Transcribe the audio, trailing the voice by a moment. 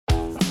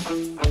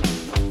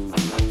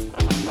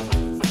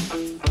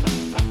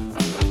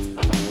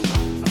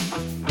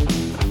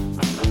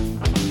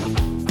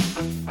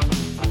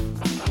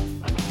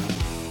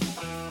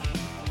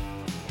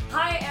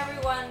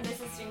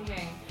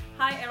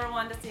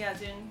Lijia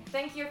Zhang.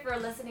 Thank you for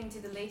listening to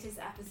the latest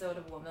episode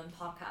of Woman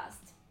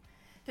Podcast.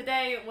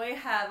 Today we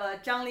have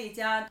Zhang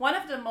Lijia, one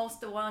of the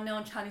most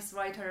well-known Chinese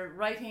writer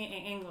writing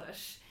in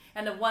English,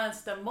 and one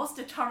of the most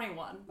charming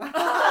one. Yeah.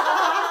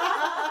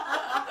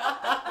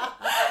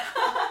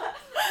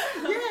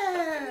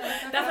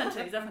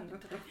 Definitely.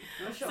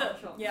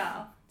 Sure.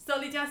 Yeah. So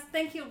Lijia,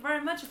 thank you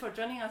very much for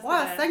joining us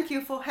Well, today. thank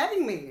you for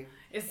having me.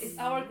 It's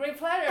our great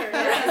pleasure.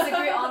 It's a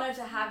great honor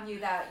to have you.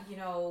 That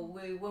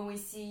when we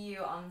see you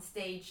on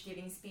stage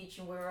giving speech,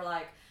 and we were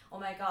like, oh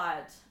my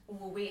God,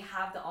 we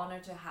have the honor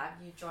to have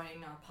you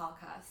joining our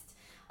podcast.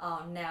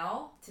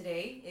 Now,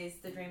 today is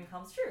the dream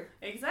comes true.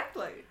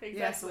 Exactly.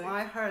 Yes, well,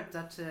 I heard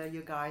that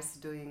you guys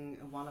doing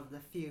one of the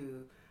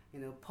few,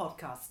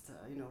 podcasts,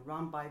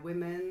 run by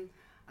women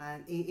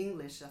and in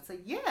English. I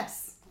said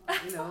yes.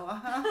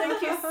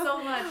 Thank you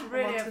so much.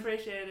 Really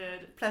appreciate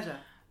it. Pleasure.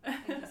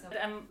 Thank you so much.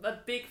 I'm a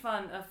big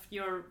fan of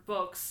your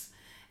books,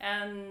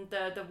 and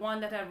the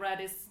one that I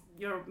read is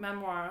your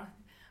memoir.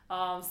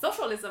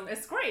 Socialism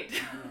is great.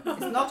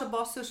 It's not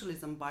about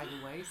socialism, by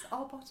the way. It's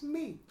all about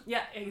me.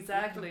 Yeah,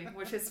 exactly,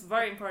 which is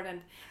very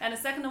important. And the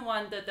second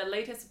one, the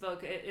latest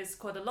book, is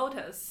called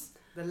Lotus.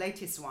 The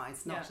latest one.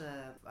 It's not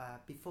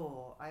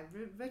before. I've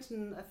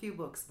written a few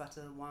books, but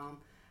the one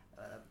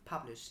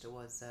published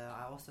was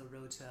I also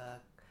wrote a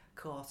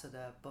co-authored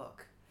a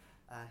book,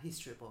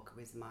 history book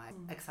with my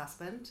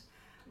ex-husband,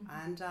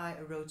 and I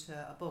wrote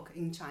a book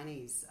in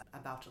Chinese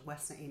about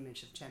Western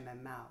image of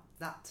Chairman Mao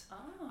that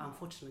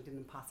unfortunately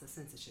didn't pass the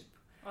censorship.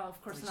 Well,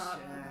 of course not.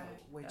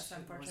 Which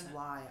was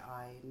why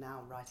I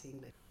now write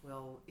English.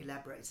 We'll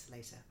elaborate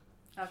later.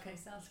 Okay,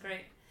 sounds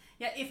great.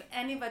 Yeah, if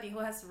anybody who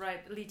has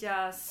read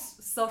Lijia's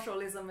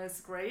Socialism is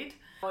great.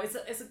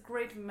 It's a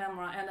great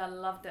memoir, and I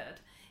loved it.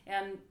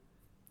 And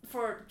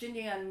for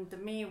Jinjing and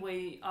me,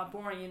 we are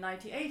born in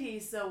 1980,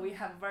 so we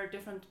have very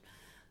different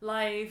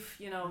life,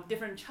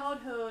 different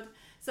childhood.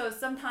 So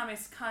sometimes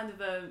it's kind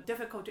of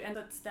difficult to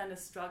understand the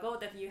struggle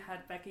that you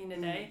had back in the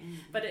day.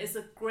 But it's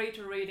a great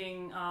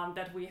reading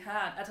that we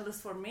had. At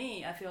least for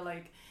me, I feel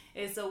like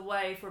it's a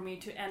way for me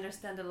to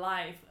understand the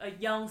life. A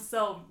young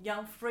soul,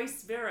 young free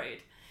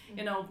spirit,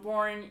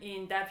 born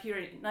in that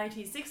period,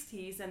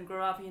 1960s, and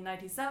grew up in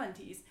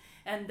 1970s,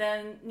 and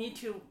then need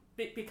to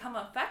become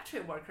a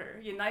factory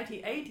worker in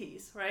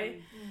 1980s,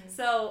 right?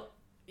 So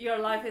your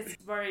life is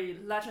very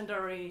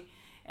legendary,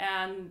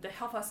 and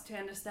help us to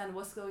understand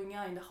what's going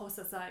on in the whole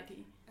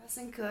society. I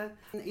think,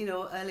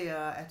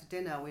 earlier at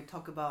dinner we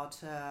talked about,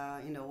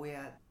 we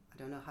had, I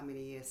don't know how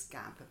many years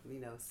gap,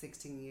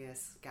 16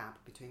 years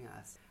gap between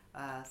us.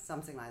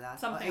 Something like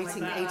that. 18 years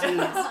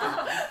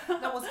gap.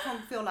 That was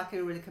feel like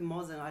a really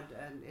modern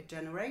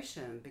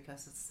generation,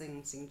 because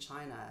things in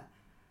China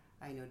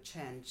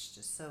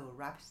changed so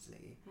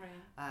rapidly.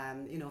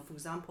 Right. For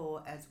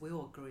example, as we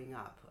were growing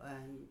up,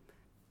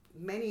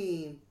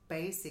 many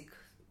basic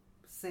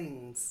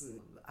things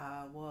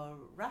were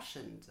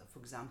rationed. For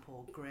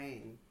example,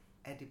 grain,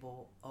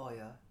 edible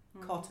oil,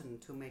 cotton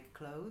to make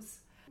clothes,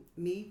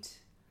 meat.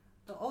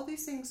 All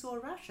these things were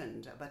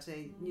rationed. But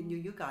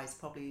you guys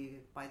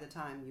probably, by the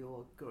time you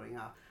were growing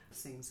up,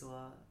 things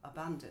were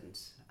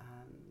abundant.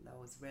 That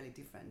was really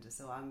different.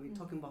 So I'm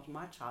talking about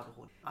my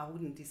childhood. I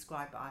wouldn't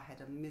describe I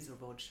had a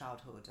miserable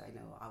childhood. I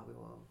know I was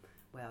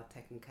well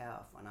taken care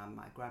of when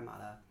my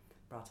grandmother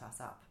brought us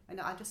up. And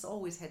I just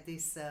always had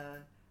this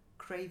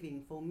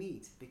craving for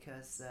meat,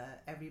 because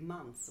every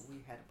month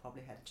we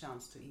probably had a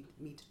chance to eat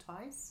meat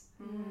twice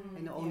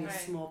in only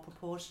small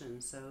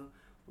proportions. So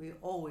we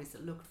always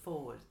looked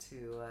forward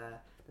to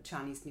the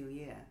Chinese New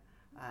Year,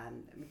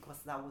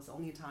 because that was the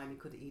only time you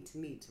could eat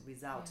meat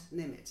without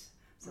limit.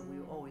 So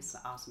we always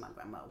ask my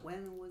grandma,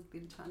 when will be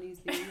the Chinese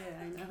New Year?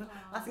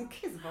 I think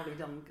kids probably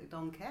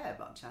don't care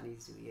about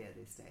Chinese New Year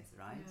these days,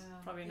 right?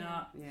 Yeah. Probably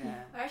not.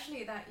 Yeah.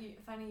 Actually,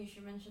 funny you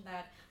should mention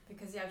that,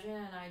 because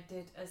Yajun and I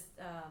did an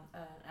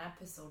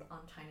episode on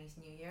Chinese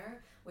New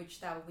Year,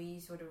 that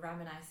we sort of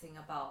reminiscing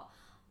about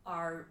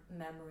our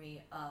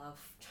memory of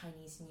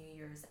Chinese New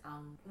Year's,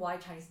 why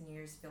Chinese New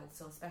Year's feels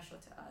so special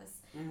to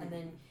us. And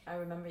then I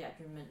remember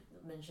Yajun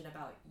mentioned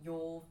about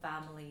your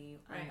family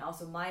and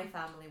also my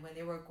family when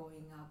they were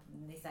growing up,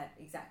 and they said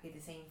exactly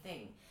the same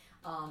thing.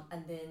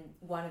 And then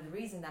one of the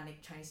reasons that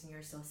make Chinese New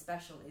Year so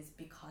special is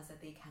because that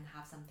they can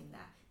have something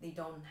that they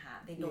don't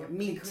have. They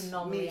could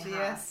normally have.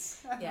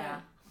 Yes.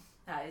 Yeah.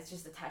 It's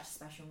just attached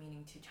special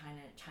meaning to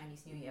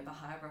Chinese New Year. But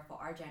however, for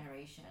our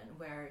generation,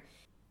 where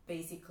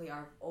basically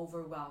are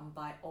overwhelmed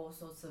by all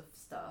sorts of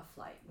stuff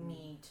like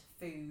meat,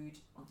 food,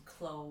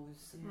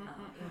 clothes,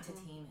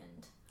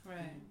 entertainment.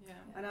 Right. Yeah.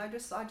 And I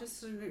just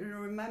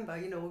remember,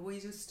 we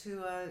used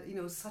to,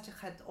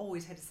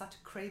 always had such a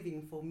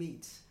craving for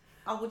meat.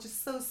 I was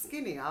just so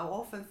skinny. I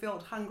often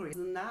felt hungry.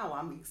 Now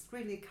I'm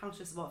extremely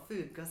conscious about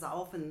food, because I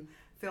often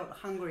felt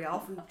hungry. I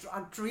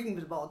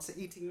dreamed about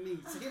eating meat.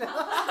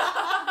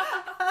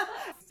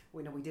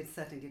 We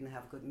certainly didn't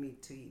have good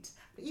meat to eat.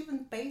 But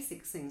even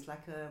basic things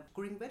like a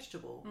green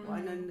vegetable,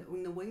 and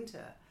in the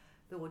winter,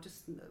 there were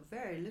just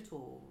very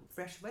little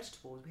fresh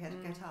vegetables. We had to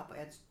get up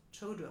at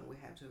children, we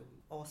have to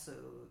also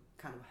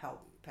kind of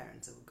help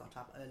parents who got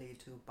up early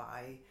to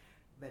buy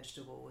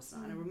vegetables.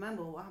 And I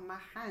remember my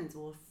hands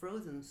were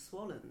frozen,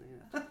 swollen.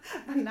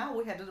 And now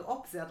we had the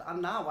opposite.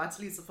 And now, at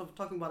least for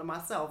talking about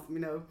myself,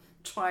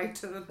 trying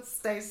to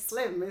stay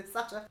slim is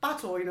such a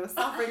battle.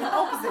 Suffering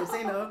opposites.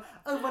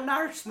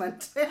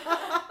 Overnourishment.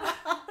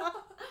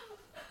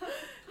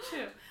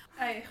 True.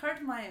 I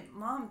heard my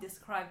mom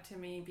describe to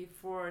me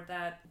before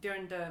that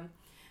during the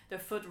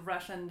food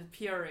ration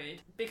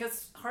period,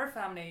 because her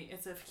family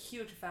is a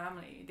huge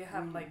family. They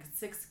have like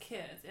 6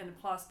 kids and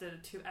plus the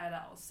 2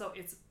 adults, so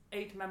it's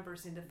 8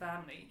 members in the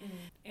family.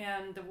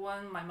 And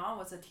when my mom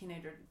was a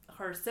teenager,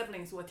 her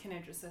siblings were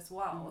teenagers as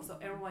well, so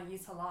everyone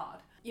eats a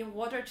lot. In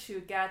order to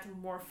get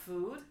more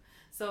food,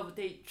 so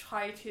they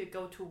try to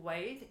go to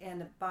weight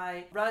and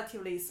buy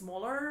relatively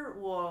smaller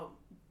or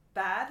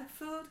bad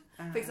food.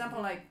 For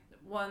example, like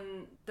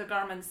when the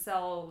government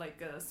sell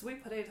like a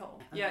sweet potato,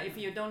 if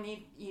you don't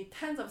need eat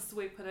tons of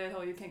sweet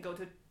potato, you can go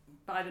to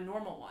buy the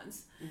normal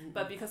ones.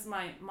 But because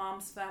my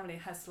mom's family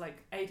has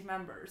like 8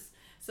 members,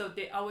 so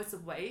they always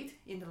wait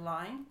in the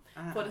line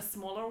for the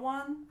smaller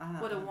one,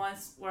 for the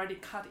ones already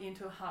cut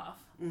into half.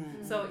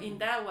 So in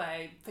that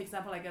way, for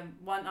example, like a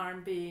 1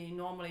 RMB,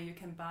 normally you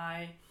can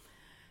buy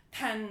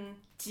 10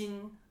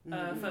 jin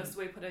for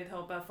sweet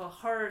potato, but for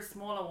her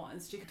smaller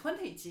ones, she can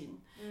 20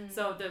 jin.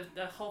 So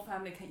the whole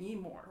family can eat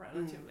more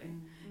relatively.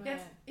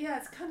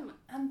 It's kind of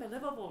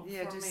unbelievable for me.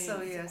 It's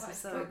so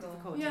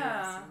difficult.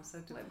 Yeah. So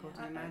difficult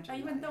to imagine. I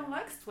even don't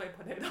like sweet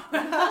potato.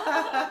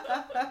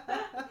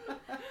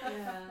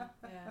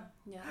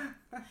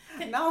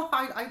 Now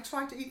I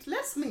try to eat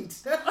less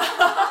meat.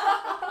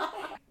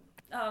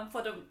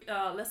 For the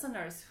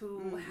listeners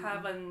who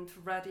haven't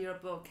read your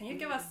book, can you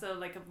give us a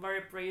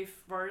very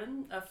brief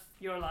version of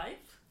your life?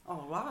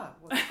 Oh wow!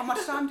 How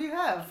much time do you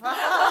have?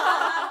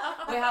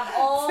 We have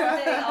all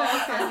day, all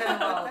time in the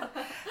world.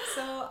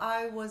 So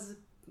I was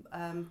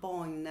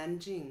born in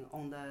Nanjing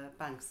on the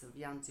banks of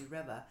Yangtze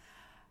River,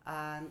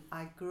 and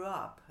I grew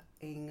up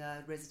in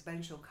a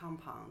residential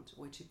compound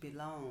which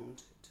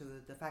belonged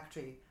to the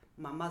factory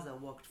my mother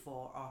worked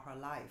for all her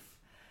life.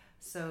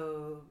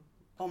 So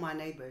all my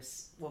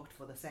neighbors worked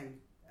for the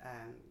same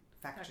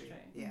factory.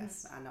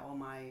 Yes, and all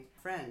my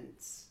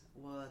friends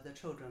were the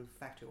children of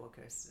factory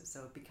workers.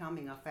 So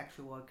becoming a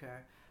factory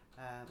worker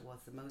was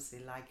the most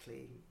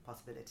likely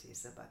possibility.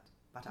 So,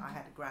 but I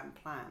had a grand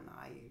plan.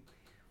 I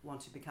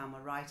want to become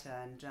a writer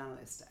and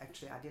journalist.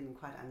 Actually, I didn't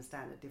quite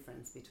understand the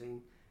difference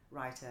between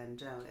writer and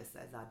journalist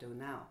as I do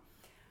now.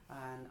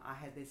 And I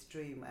had this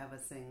dream ever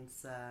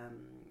since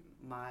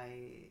my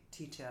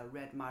teacher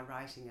read my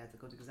writing as a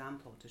good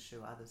example to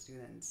show other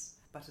students.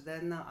 But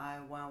then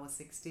when I was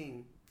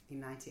 16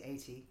 in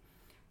 1980,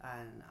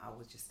 and I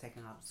was just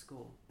taken out of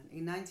school.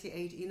 In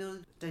 1980,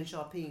 Deng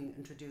Xiaoping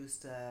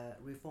introduced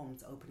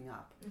reforms opening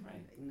up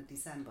in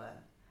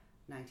December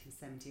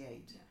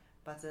 1978. Yeah.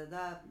 But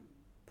that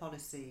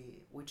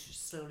policy, which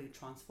slowly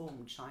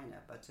transformed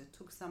China, but it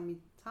took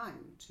some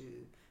time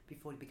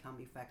before it became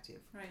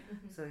effective. Right.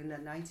 So in the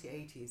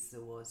 1980s,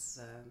 there was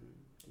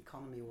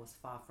economy was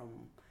far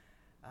from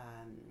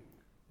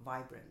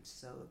vibrant.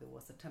 So there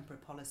was a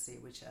temporary policy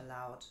which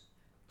allowed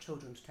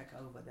children to take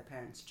over their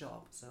parents'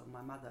 job. So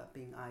my mother,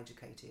 being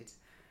educated,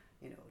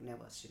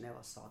 she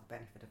never saw the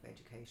benefit of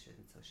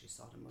education. So she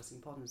saw the most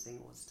important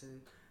thing was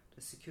to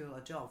secure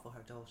a job for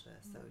her daughter.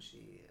 So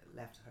she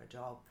left her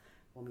job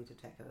for me to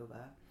take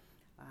over.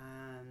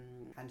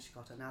 And she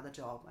got another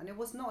job, and it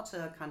was not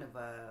a kind of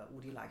a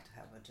would you like to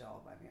have a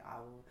job. I mean,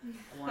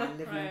 when I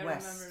live in the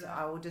West,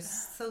 I was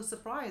just so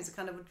surprised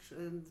kind of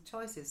the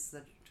choices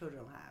that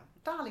children have.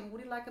 Darling,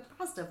 would you like a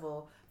pasta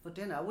for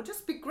dinner? I would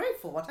just be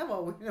grateful,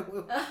 whatever.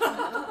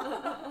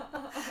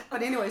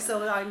 But anyway,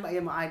 so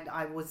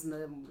I was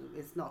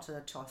it's not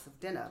a choice of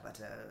dinner, but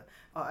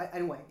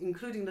anyway,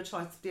 including the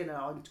choice of dinner,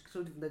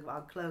 including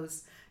our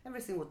clothes,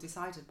 everything was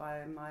decided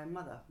by my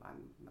mother, my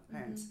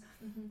parents.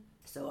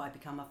 So I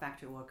became a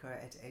factory worker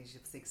at the age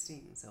of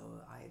 16. So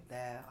I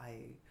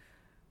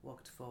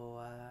worked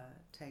for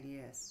 10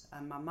 years.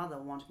 And my mother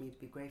wanted me to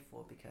be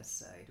grateful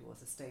because it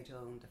was a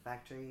state-owned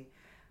factory.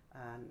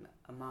 And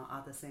among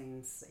other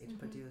things, it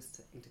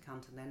produced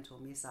intercontinental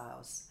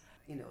missiles.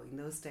 In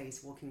those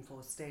days, working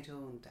for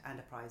state-owned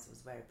enterprise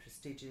was very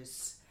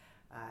prestigious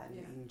and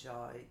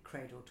enjoy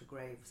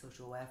cradle-to-grave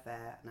social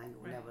welfare. And I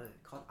will never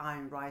call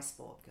iron rice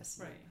bowl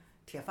because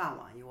铁饭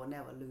碗, you will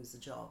never lose a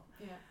job.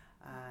 Yeah.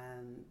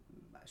 And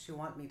she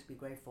wanted me to be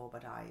grateful,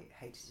 but I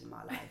hated it in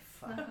my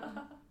life.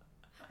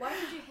 Why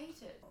did you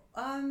hate it?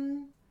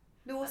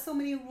 There were so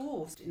many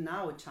rules.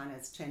 Now China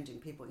is changing.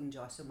 People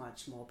enjoy so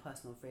much more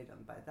personal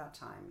freedom. But at that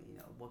time,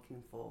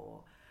 working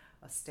for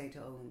a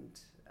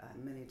state-owned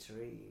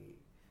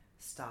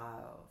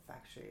military-style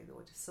factory, there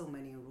were just so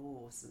many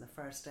rules. And the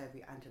first day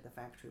we entered the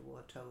factory, we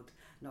were told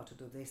not to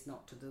do this,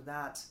 not to do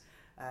that.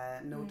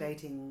 No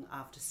dating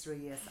after 3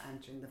 years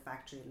entering the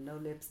factory, no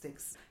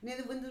lipsticks.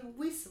 When the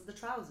waist of the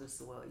trousers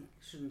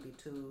shouldn't be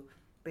too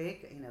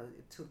big,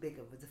 too big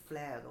with a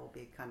flare, or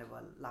be kind of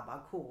a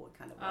labaku,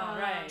 kind of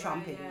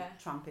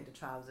trumpet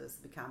trousers,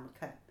 become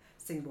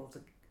symbol of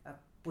the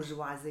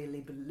bourgeoisie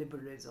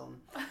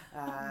liberalism.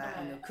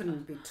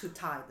 Couldn't be too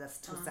tight, that's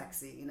too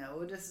sexy,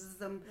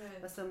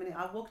 there's so many.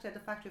 I worked at the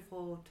factory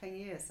for 10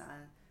 years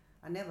and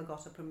I never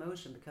got a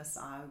promotion because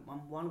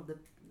I'm one of the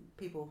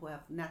people who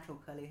have natural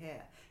curly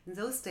hair. In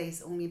those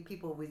days, only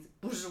people with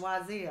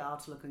bourgeoisie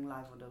outlook in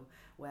life would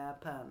wear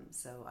perm,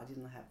 so I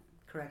didn't have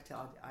correct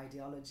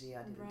ideology,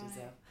 I didn't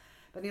deserve.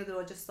 But there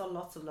were just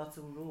lots of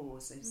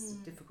rules. It's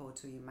difficult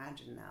to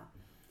imagine now.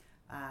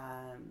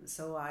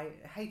 So I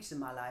hated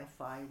my life.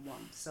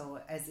 So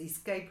as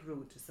escape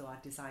route, so I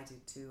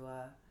decided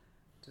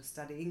to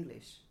study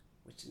English,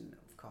 which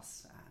of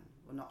course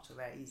not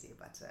very easy,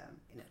 but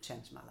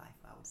changed my life,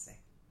 I would say.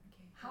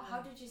 Okay.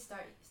 How did you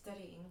start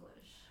study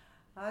English?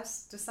 I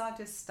decided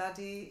to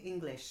study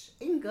English,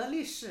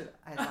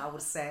 as I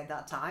would say at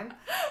that time.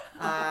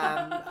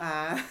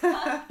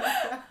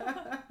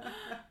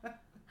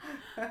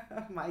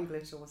 My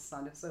English was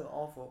sounded so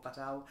awful, but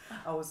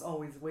I was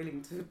always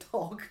willing to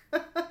talk.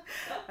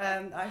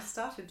 And I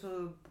started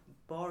to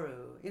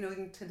borrow.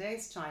 In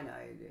today's China,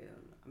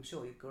 I'm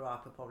sure you grew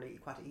up probably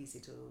quite easy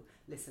to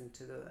listen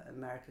to the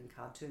American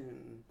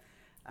cartoon.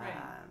 Right.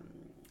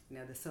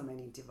 There's so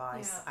many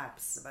device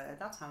apps, but at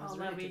that time it was on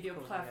really a video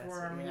difficult.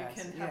 platform, yes,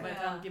 you can have it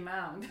on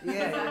demand.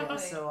 Yeah.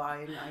 So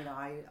I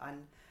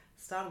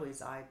started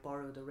with, I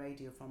borrowed the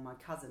radio from my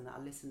cousin. I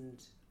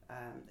listened.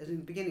 In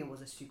the beginning, it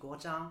was a Xu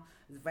Guozhang.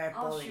 It was very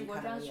boring. It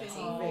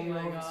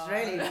was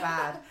really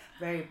bad,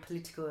 very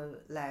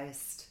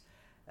politicalized,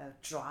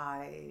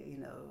 dry.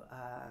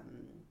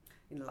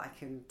 Like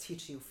can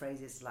teach you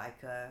phrases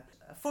like a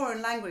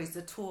foreign language,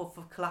 the tool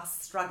for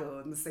class struggle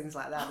and things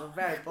like that. Were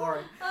very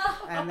boring.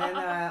 And then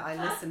I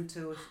listened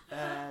to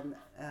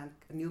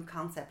a new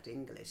concept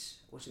English,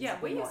 which is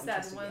we more used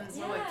that interesting. when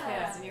we were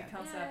kids. New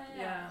concept,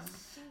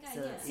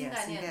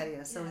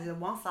 So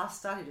once I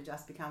started to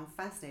just become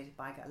fascinated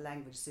by a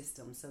language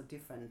system so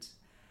different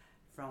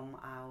from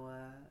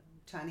our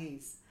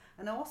Chinese,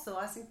 and also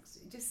I think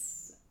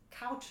just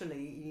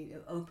culturally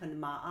opened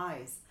my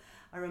eyes.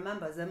 I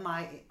remember then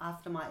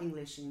after my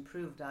English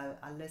improved,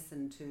 I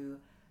listened to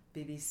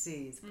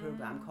BBC's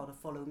program called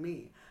Follow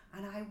Me,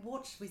 and I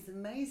watched with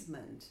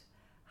amazement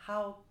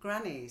how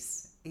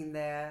grannies in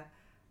their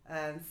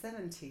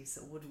 70s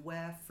would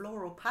wear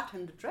floral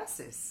patterned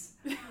dresses.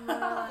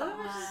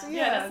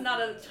 That's not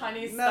a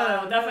Chinese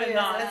style, definitely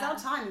not. At that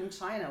time in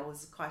China, it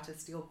was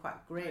still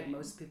quite grey. Right.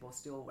 Most people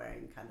still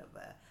wearing kind of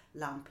a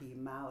lumpy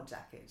Mao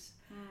jacket.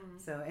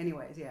 So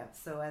anyways,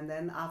 So and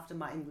then after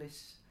my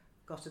English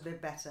got a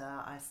bit better,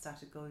 I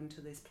started going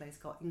to this place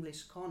called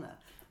English Corner.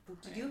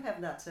 Did you have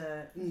that?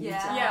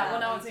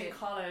 When I was in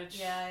college.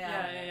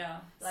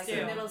 Like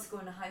in middle school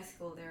and high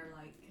school, they're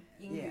like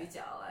英语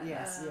角.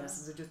 Yes.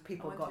 So just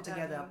people got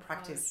together,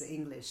 practice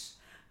English,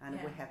 and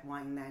we had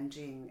one in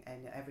Nanjing,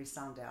 and every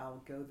Sunday I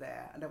would go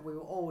there, and we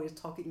were always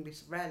talking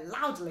English very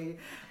loudly,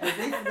 as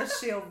if the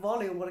sheer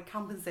volume would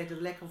compensate the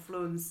lack of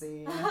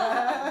fluency.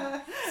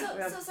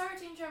 So sorry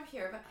to interrupt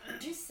here, but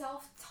did you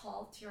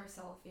self-taught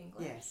yourself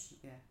English? Yes.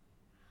 Yeah.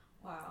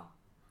 Wow.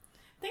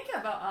 Thinking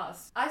about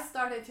us, I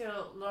started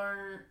to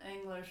learn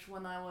English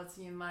when I was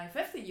in my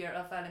 5th year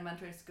of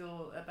elementary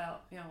school.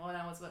 When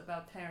I was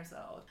about 10 years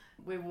old,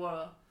 we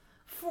were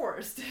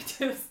forced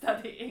to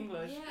study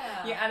English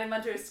in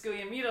elementary school,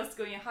 in middle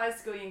school, in high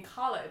school, in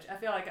college. I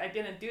feel like I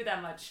didn't do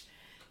that much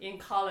in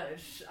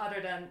college other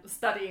than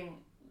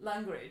studying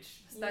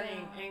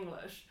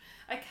English.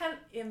 I can't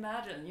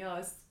imagine,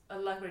 it's a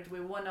language we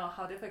won't know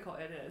how difficult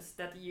it is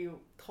that you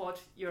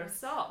taught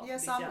yourself.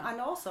 Yes, and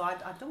also I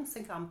don't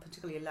think I'm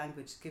particularly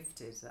language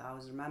gifted. I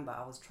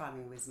was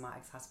traveling with my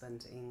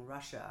ex-husband in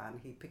Russia, and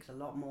he picked a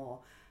lot more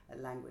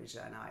language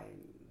than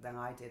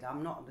I did.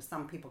 I'm not.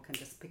 Some people can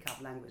just pick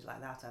up language like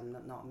that, and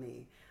not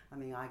me. I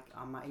mean,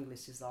 my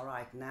English is all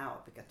right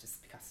now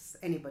because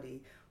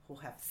anybody who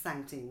have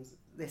sunk in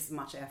this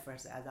much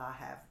effort as I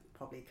have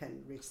probably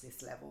can reach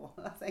this level,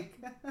 I think.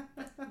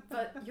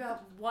 But you are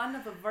one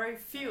of the very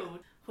few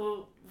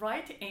who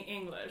write in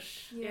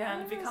English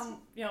and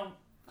become,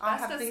 I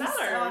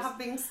have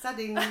been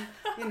studying,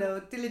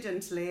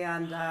 diligently,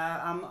 and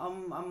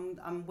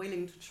I'm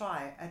willing to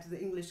try at the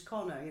English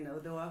Corner.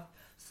 There are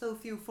so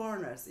few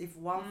foreigners. If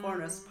one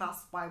foreigner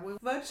passes by, we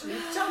virtually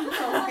jump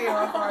over here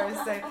and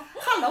say,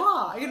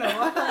 "Hello,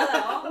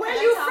 hello. Where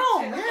are you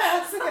from?"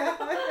 Yes.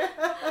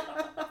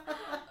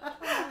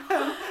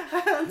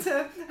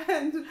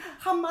 And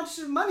how much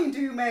money do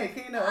you make?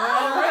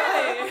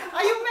 Really?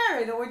 Are you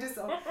married?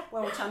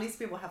 Or Chinese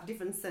people have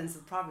different sense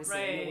of privacy.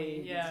 Right.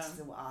 We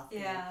just ask.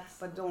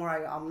 But don't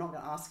worry, I'm not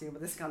going to ask you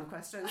about this kind of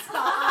questions.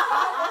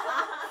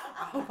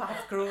 I hope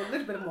I've grown a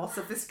little bit more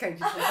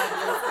sophisticated.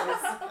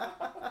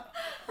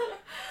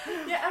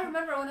 I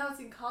remember when I was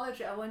in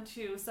college, I went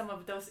to some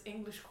of those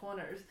English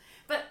corners.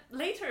 But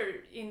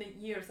later in the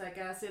years, I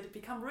guess, it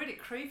became really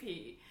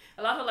creepy.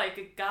 A lot of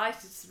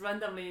guys just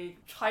randomly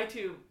try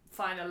to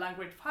find a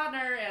language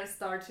partner and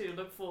start to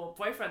look for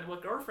boyfriend or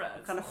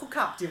girlfriend. Kind of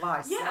hookup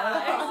device. Yeah,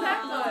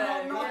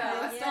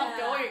 exactly. Stop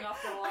going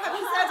after a while.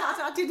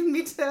 I didn't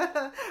meet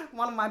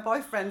one of my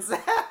boyfriends.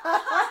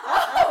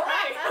 Oh,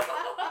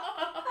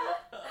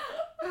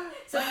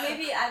 So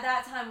maybe at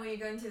that time when you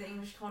go into the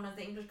English corner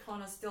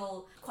is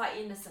still quite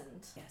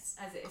innocent. Yes.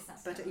 As it is now.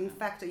 But in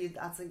fact,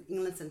 I think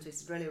innocent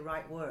is really the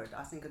right word.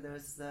 I think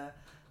there's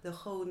the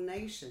whole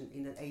nation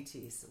in the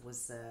 80s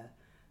was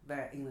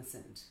very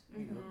innocent.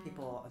 You know,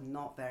 people are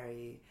not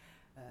very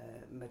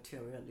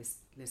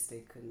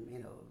materialistic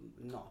and,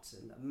 not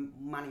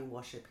money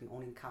worshipping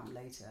only come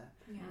later.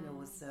 Yeah. It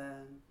was...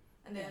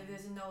 and then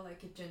there's no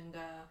like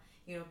agenda,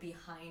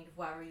 behind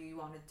whatever you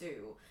want to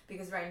do.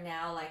 Because right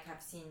now, like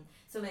I've seen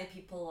so many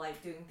people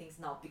like doing things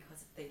not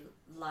because they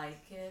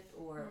like it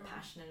or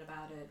passionate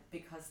about it,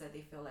 because that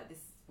they feel like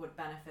this would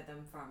benefit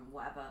them from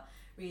whatever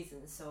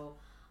reason. So,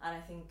 and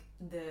I think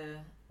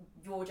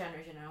your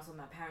generation and also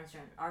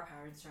our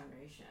parents'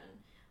 generation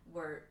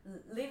were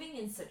living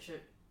in such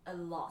a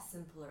lot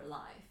simpler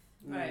life.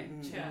 Right,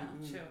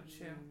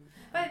 true.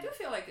 But I do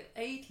feel like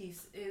 80s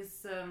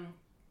is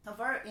a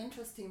very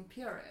interesting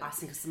period. I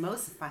think it's the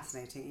most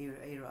fascinating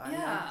era.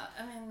 Yeah,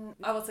 I mean,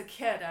 I was a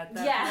kid at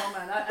that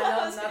moment. I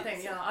know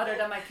nothing, other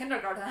than my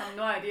kindergarten. I have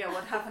no idea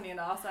what happened in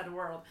the outside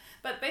world.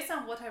 But based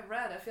on what I've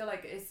read, I feel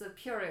like it's a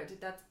period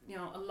that,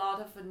 a lot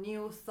of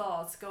new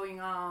thoughts going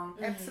on.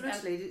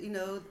 Absolutely.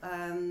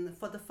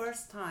 For the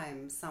first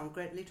time, some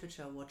great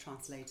literature were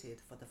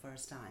translated for the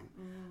first time.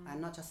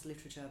 And not just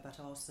literature, but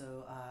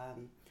also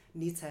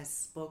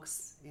Nietzsche's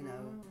books,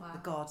 The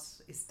God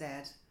is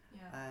Dead.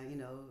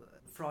 Yeah.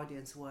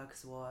 Freudian's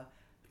works were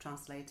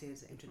translated,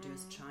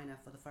 introduced China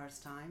for the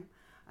first time,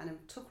 and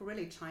it took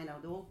really China.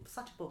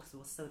 Such books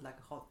were sold like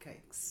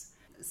hotcakes.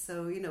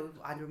 So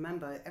I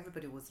remember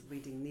everybody was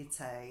reading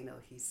Nietzsche.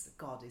 His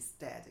God is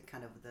dead.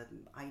 Kind of the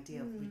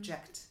idea of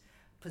reject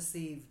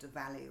perceived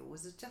value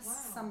was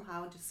just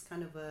somehow just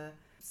kind of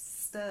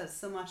stirred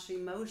so much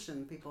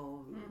emotion.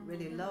 People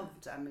really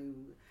loved. I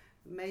mean,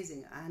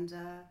 amazing.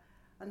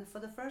 And for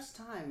the first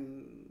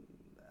time.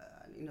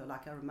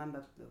 Like I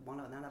remember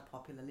another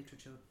popular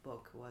literature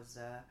book was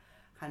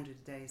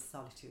 100 Days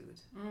Solitude,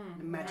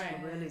 magical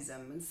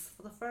realism. And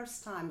for the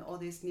first time, all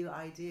these new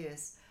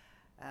ideas,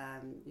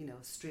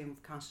 stream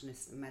of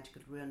consciousness,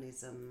 magical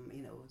realism,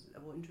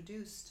 were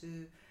introduced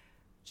to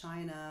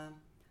China.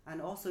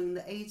 And also in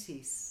the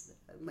 80s,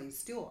 I mean,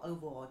 still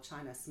overall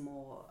China's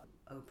more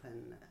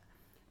open.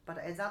 But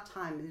at that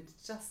time,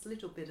 it's just a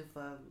little bit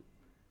of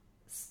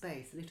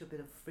space, a little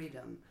bit of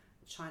freedom.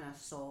 China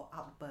saw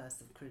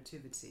outbursts of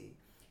creativity.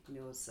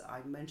 So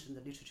I mentioned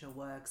the literature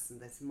works and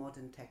these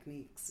modern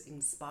techniques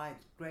inspired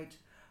great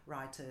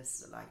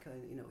writers like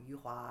Yu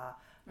Hua,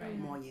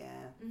 Mo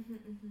Yan,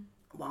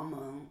 Wang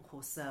Meng,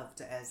 who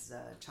served as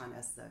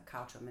China's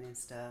culture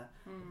minister,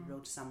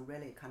 wrote some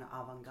really kind of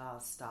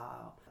avant-garde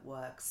style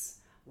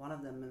works. One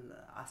of them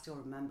I still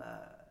remember,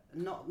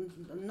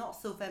 not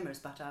so famous,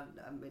 but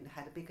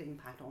had a big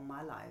impact on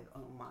my life,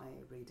 on my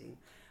reading.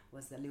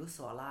 Was the Liu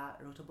Suola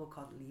wrote a book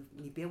called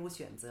你别无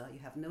选择, You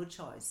Have No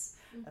Choice,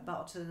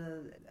 about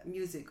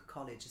music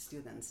college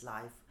students'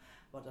 life,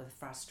 what the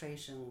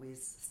frustration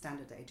with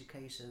standard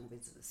education,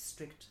 with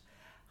strict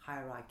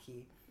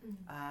hierarchy,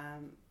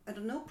 and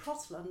no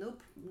plot,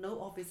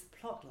 no obvious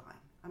plot line.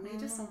 I mean,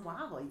 just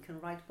wow, you can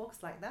write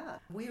books like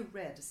that. We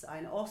read,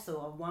 and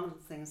also one of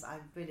the things I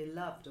really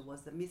loved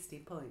was the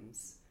Misty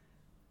poems,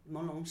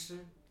 朦胧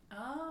诗.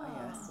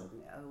 Yes,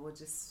 were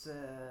just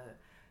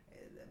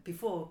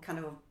before kind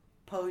of.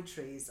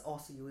 Poetry is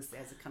also used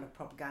as a kind of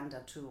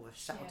propaganda tool, a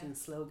shouting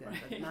slogan.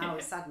 But now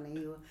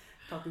suddenly you're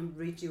talking,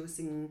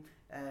 reducing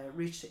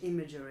rich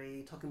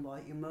imagery, talking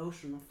about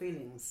emotional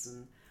feelings.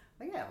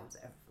 And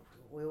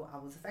I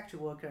was a factory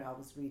worker. I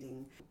was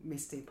reading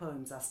Misty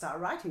poems. I started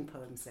writing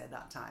poems at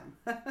that time.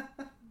 I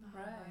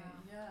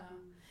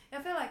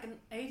feel like in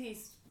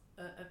 80s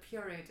a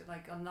period,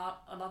 like a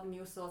lot of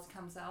new thoughts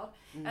comes out,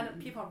 and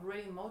people are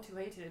really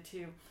motivated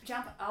to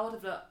jump out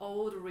of the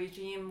old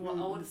regime or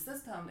old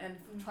system and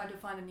try to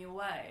find a new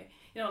way.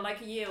 Like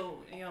you,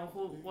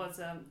 who was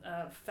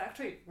a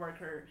factory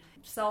worker,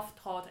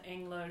 self-taught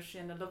English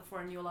and look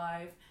for a new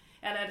life.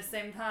 And at the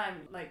same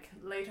time, like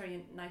later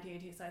in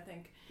 1980s, I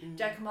think,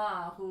 Jack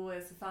Ma, who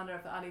is the founder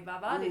of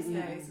Alibaba these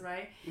days,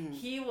 right?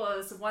 He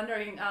was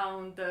wandering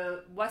on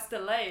the West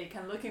Lake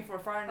and looking for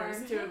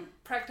foreigners to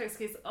practice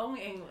his own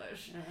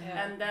English.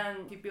 And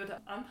then he built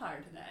an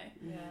empire today.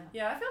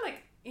 I feel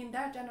like in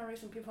that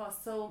generation, people are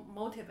so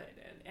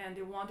motivated and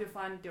they want to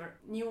find their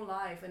new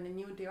life and a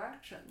new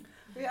direction.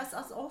 Yes,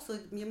 also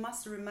you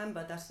must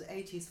remember that the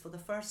 80s, for the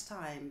first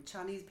time,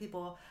 Chinese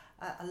people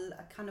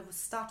kind of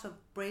start to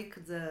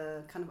break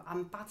the kind of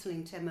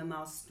unbuttoning Chairman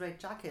Mao's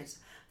straitjacket.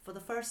 For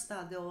the first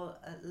time, they were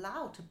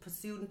allowed to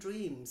pursue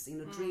dreams,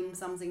 dream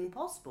something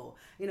impossible.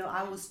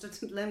 I was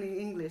just learning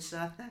English.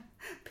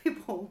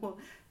 People were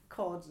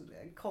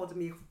called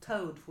me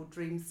toad who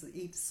dreams to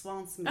eat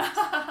swan's meat.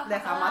 I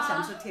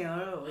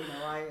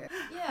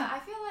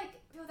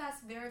feel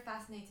that's very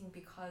fascinating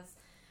because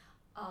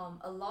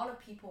a lot of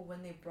people,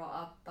 when they brought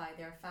up by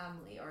their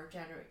family or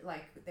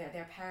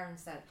their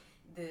parents, that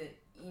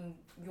in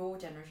your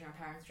generation or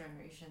parents'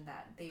 generation,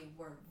 that they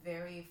were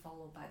very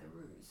followed by the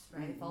rules,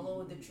 right?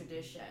 Follow the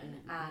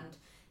tradition, and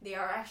they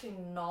are actually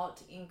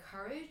not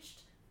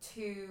encouraged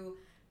to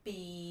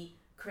be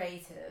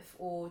creative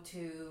or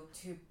to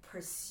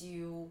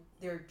pursue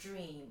their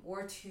dream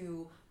or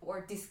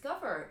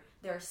discover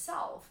their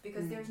self,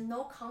 because there's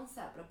no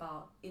concept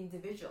about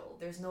individual,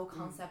 there's no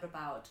concept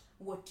about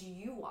what do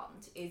you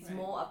want. It's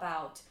more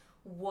about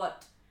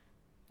what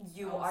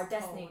you are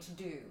destined to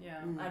do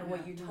and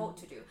what you're told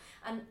to do.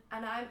 And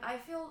I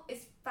feel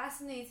it's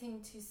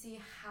fascinating to see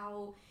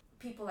how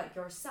people like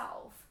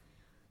yourself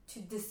to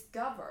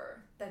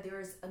discover that there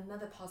is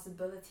another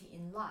possibility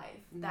in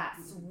life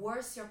that's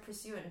worth your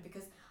pursuing,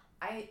 because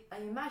I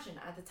imagine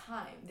at the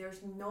time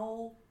there's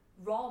no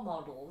role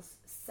models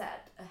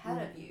set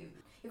ahead of you.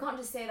 You can't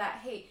just say that,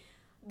 hey,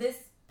 this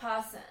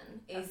person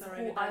is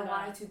who I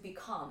wanted to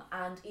become,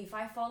 and if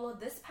I follow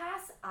this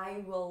path,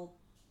 I will,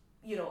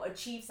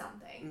 achieve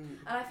something.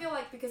 And I feel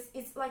like, because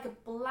it's like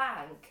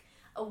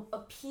a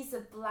piece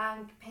of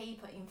blank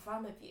paper in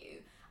front of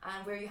you,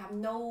 and where you have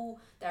no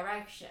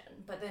direction,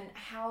 but then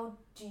how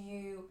do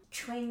you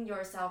train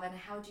yourself, and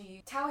how do you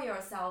tell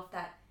yourself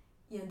that,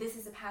 this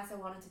is the path I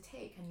wanted to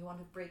take, and you want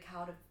to break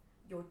out of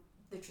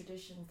the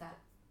traditions that,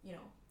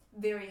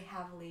 very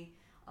heavily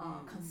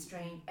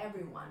constrain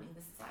everyone in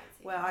the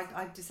society. Well,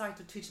 I decided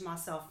to teach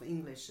myself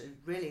English. It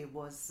really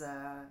was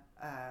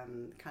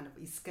kind of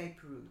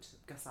escape route,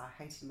 because I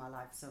hated my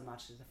life so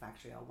much at the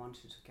factory. I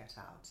wanted to get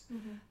out.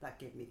 That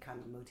gave me kind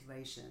of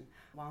motivation.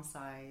 Once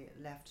I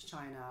left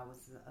China, I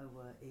was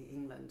over in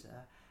England.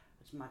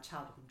 My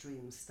childhood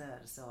dream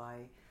stirred, so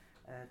I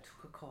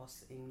took a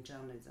course in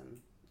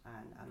journalism.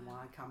 And when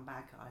I come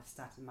back, I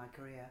started my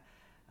career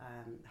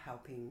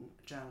helping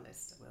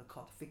journalists. We're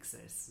called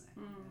fixers.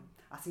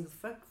 I think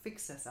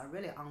fixers are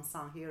really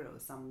unsung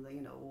heroes. Some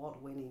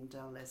award-winning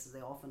journalists,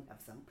 they often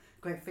have some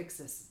great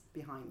fixers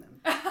behind them.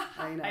 I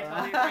totally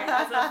agree.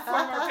 As a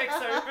former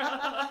fixer,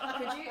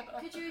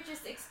 could you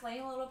just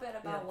explain a little bit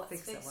about what's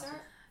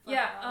fixer?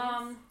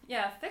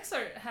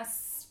 Fixer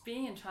has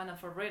been in China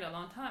for a really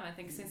long time. I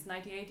think since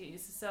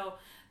 1980s. So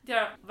there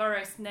are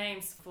various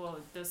names for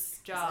this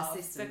job.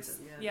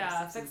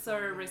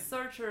 Fixer,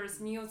 researchers,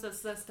 news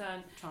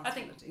assistant.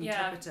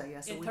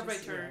 Interpreter. So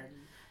interpreter.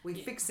 We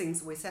fix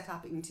things. We set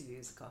up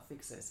interviews called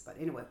fixers. But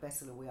anyway,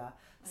 basically we are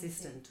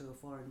assistant to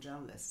foreign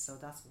journalists. So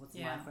that was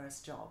my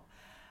first job.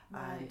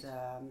 Right.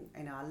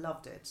 And I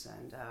loved it.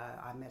 And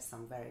I met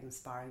some very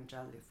inspiring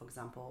journalists. For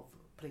example,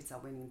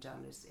 Pulitzer-winning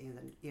journalist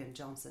Ian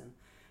Johnson.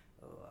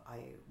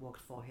 I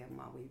worked for him.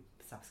 We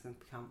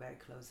subsequently become very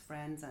close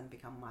friends and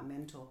become my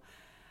mentor.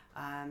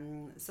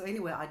 So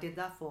anyway, I did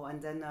that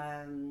and then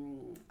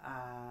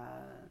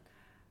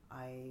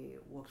I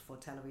worked for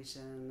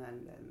television,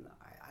 and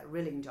I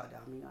really enjoyed it.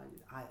 I mean,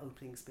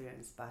 eye-opening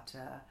experience, but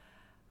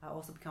I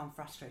also become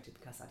frustrated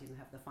because I didn't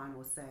have the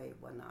final say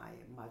when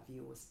my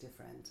view was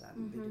different,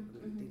 and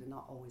they did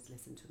not always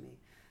listen to me.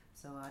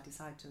 So I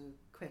decided to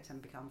quit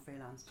and become a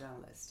freelance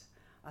journalist.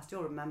 I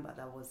still remember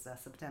that was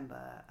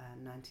September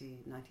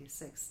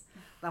 1996.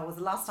 That was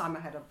the last time I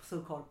had a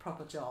so-called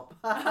proper job.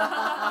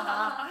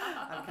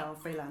 I've become a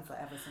freelancer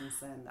ever since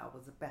then. That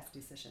was the best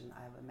decision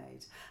I ever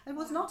made. It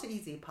was not an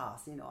easy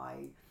path.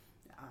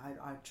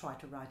 I tried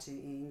to write in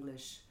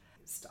English.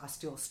 I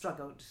still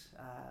struggled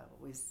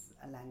with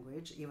a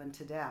language. Even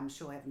today, I'm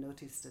sure I've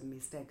noticed the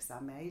mistakes I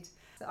made.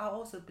 So I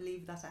also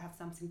believe that I have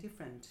something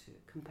different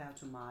compared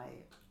to my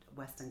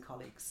Western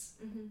colleagues.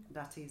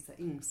 That is the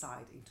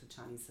insight into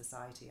Chinese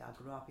society. I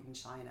grew up in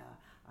China.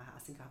 I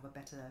think I have a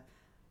better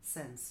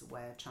sense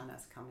where China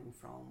is coming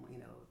from.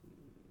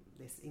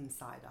 This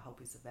insight, I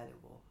hope is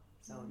valuable.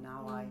 So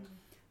now I'm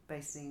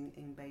based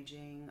in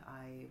Beijing.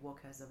 I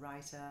work as a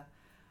writer,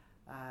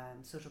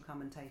 social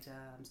commentator.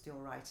 I'm still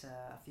a writer,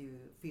 a few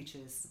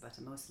features, but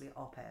mostly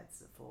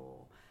op-eds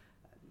for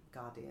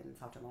Guardian,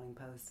 South Morning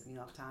Post, New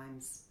York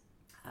Times.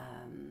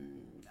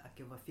 I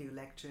give a few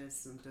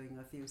lectures and doing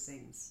a few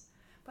things.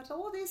 But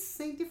all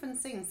these different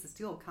things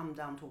still come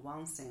down to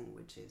one thing,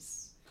 which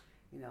is,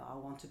 I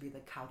want to be the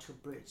cultural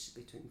bridge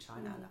between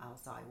China and the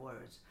outside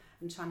world.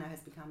 And China has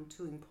become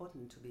too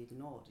important to be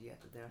ignored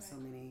yet. There are so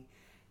many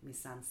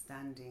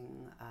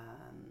misunderstandings,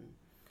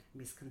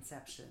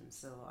 misconceptions.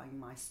 So in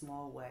my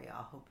small way,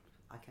 I hope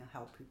I can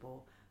help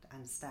people to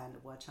understand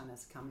where China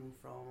is coming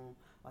from,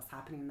 what's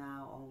happening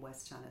now, and where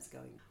China is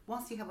going.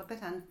 Once you have a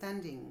better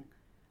understanding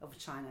of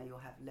China, you'll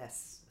have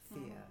less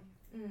fear.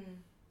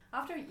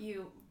 After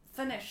you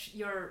finish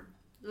your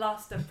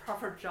last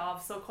proper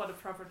job, so-called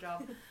proper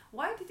job,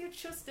 why did you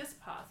choose this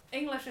path?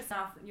 English is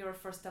not your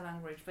first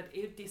language, but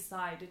you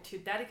decide to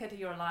dedicate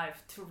your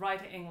life to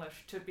write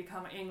English, to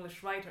become an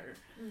English writer.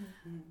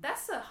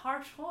 That's a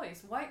hard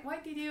choice. Why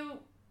did you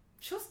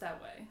choose that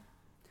way?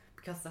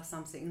 Because that's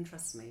something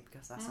interests me,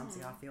 because that's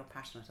something I feel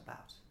passionate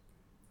about.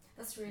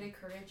 That's really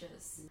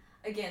courageous.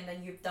 Again,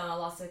 then you've done a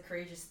lot of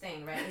courageous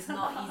thing, right? It's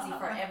not easy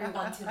for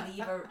everyone to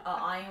leave a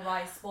iron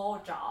rice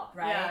small job,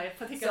 right? Yeah,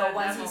 particularly. So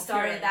once you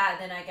started that,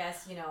 then I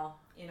guess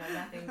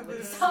nothing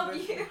would stop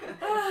you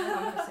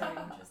from pursuing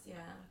interest. Yeah.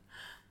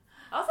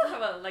 I also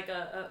have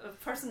a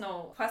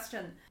personal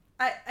question.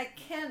 I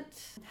can't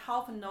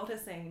help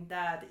noticing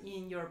that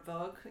in your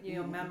book, in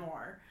your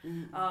memoir,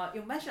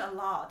 you mention a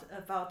lot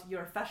about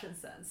your fashion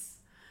sense.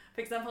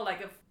 For example,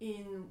 like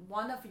in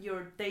one of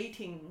your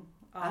dating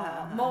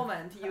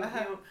moment, you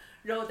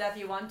wrote that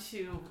you want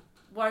to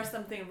wear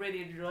something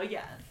really 惹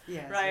眼,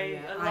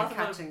 right?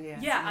 Eye-catching,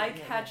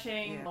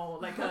 eye-catching, or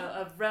like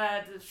a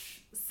red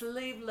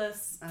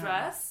sleeveless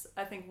dress.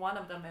 I think one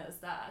of them is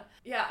that.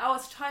 Yeah, I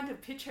was trying to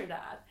picture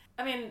that.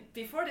 I mean,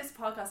 before this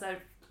podcast, I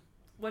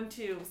went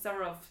to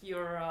several of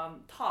your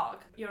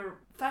talk. Your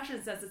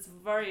fashion sense is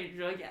very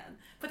惹眼,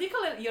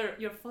 particularly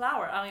your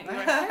flower on your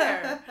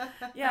hair.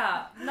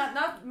 Yeah,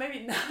 not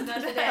maybe not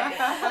today.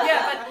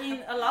 Yeah, but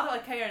in a lot of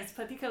occasions,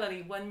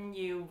 particularly when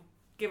you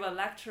give a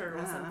lecture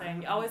or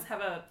something, you always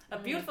have a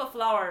beautiful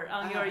flower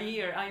on your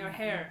ear, on your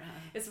hair.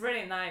 It's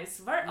really nice,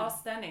 very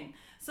outstanding.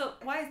 So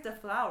why is the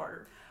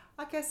flower?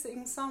 I guess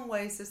in some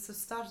ways it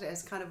started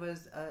as kind of an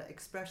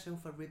expression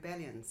for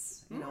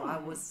rebellions. You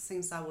know,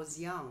 since I was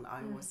young,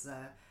 I was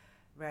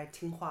very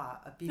听话,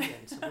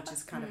 obedient, which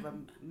is kind of a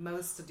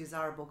most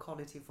desirable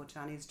quality for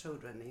Chinese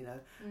children. You know,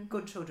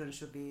 good children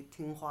should be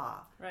听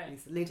话, right?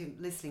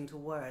 Listening to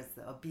words,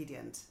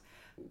 obedient.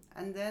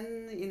 And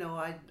then, you know,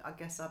 I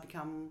guess I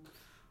become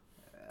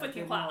a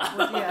bit more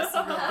rebellious.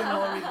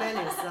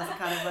 That's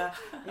kind of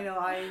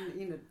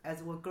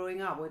as we're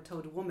growing up, we're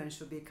told women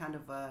should be kind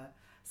of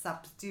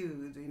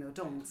subdued, you know,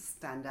 don't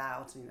stand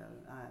out, you know.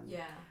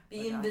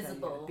 Be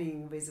invisible.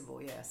 Being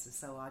visible, yes.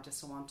 So I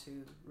just want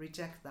to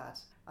reject that.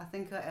 I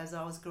think as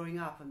I was growing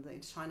up, and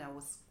in China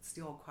was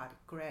still quite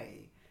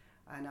grey,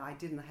 and I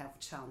didn't have a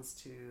chance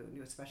to, you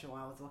know, especially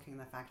when I was working in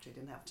the factory,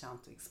 didn't have a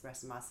chance to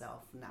express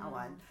myself. Now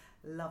I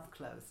love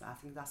clothes. I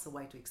think that's a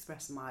way to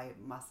express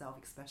myself,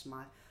 express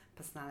my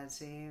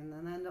personality, and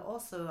then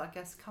also, I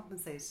guess,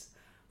 compensate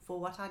for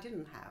what I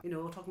didn't have. You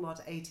know, we're talking about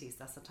the 80s,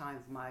 that's the time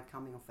of my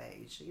coming of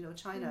age. You know,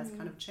 China has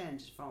kind of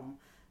changed from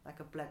like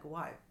a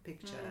black-white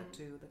picture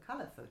to the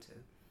color photo.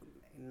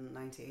 In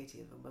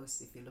 1980,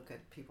 if you look at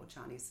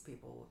Chinese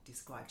people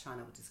describe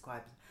China, would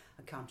describe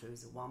a country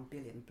with 1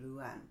 billion blue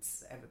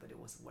ants. Everybody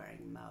was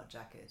wearing male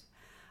jacket.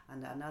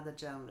 And another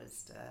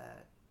journalist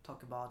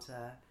talked about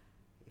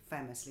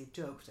famously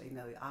joked, you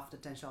know, after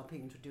Deng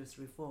Xiaoping introduced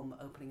reform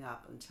opening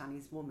up, and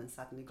Chinese women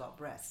suddenly got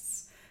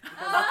breasts.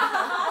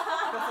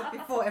 Because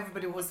before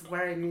everybody was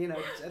wearing, you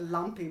know, a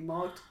lumpy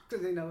mold,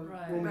 you know,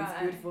 woman's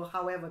beautiful,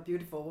 however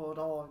beautiful, were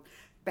all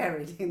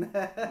buried in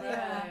there.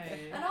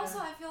 And also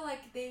I feel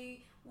like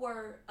they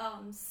were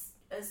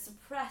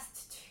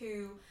suppressed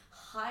to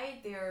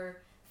hide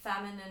their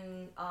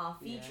feminine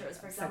features,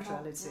 for example,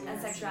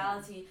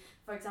 sexuality.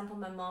 For example,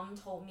 my mom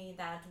told me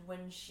that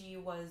when she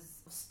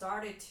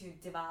started to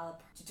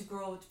develop, to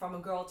grow from a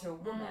girl to a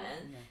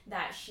woman,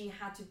 that she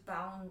had to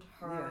bound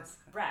her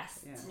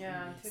breast,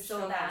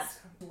 so that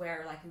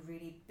wear like a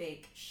really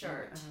big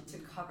shirt to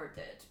cover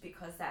it,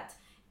 because that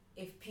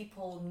if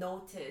people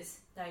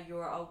notice that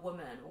you're a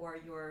woman or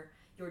you're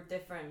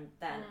different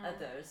than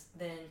others,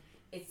 then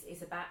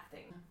it's a bad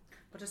thing.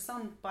 But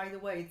by the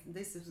way,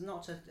 this is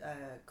not a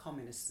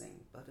communist thing.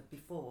 But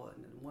before,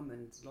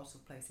 women, lots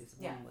of places,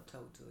 women were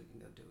told to, you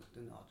know,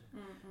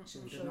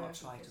 do not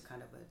try to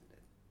kind of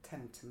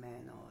tempt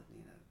men, or,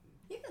 you know.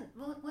 Even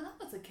when I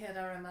was a kid,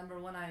 I remember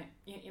when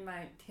in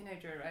my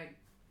teenager, I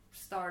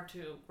started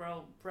to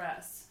grow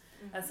breasts,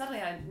 and suddenly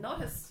I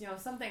noticed, you know,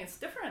 something is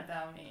different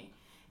about me.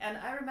 And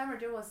I remember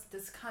there was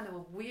this kind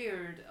of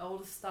weird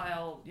old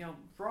style, you know,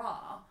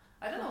 bra.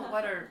 I don't know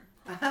whether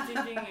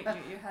Jing,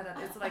 you had that.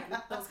 It's like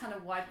those kind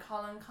of white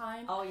collar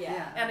kind. Oh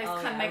yeah. And it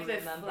kind of makes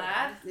it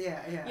flat.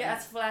 Yeah,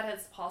 as flat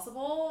as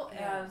possible.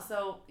 Yeah. And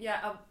so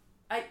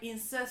I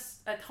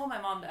told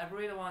my mom that I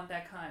really want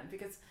that kind,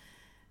 because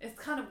it's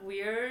kind of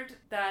weird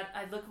that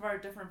I look very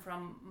different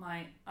from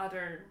my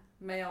other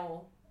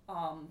male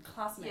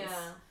classmates.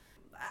 Yeah.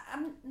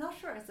 I'm not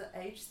sure it's an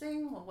age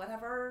thing or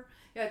whatever.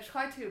 Yeah, I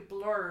try to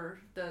blur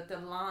the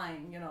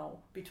line, you know,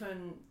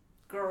 between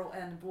girl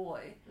and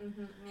boy.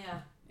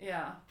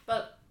 Yeah,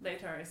 but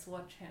later it's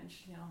what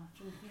changed, you know.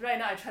 Right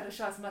now I try to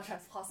show as much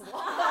as possible.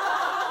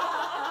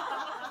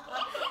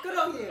 Good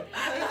on you.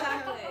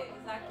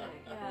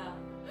 Exactly. Yeah.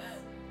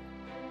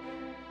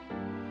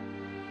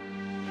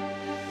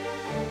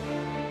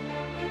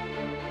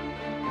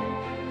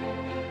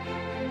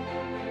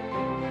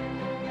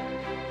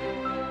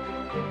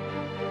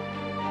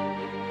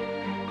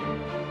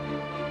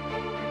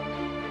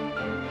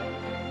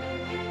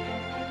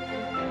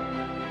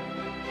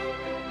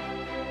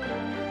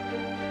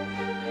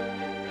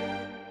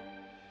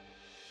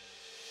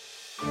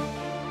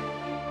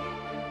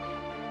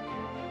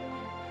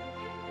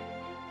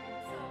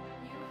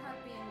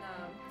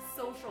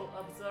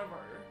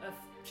 Observer of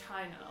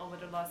China over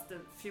the last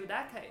few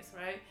decades,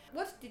 right?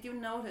 What did you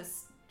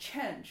notice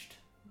changed?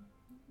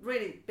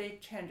 Really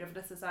big change of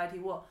the society.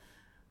 Well,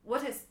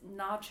 what is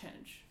not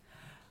change?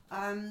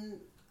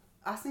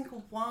 I think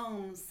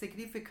one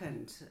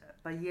significant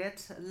but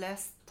yet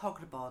less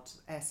talked about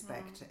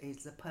aspect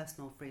is the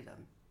personal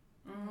freedom.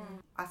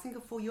 I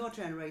think for your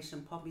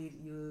generation, probably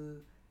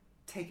you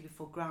take it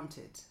for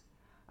granted.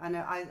 And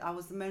I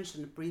was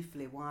mentioned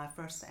briefly when I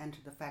first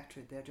entered the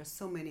factory, there are just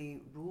so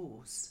many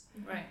rules.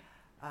 Right.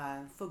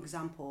 For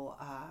example,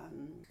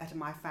 at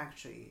my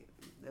factory,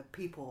 the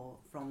people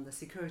from the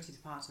security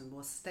department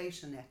were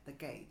stationed at the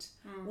gate,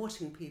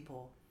 watching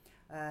people.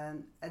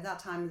 At that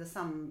time,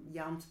 some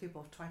young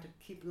people try to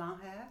keep long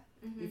hair.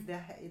 If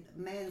their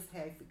men's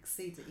hair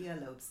exceeds the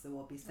earlobes, they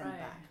will be sent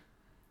back.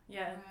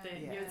 Yeah, they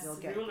use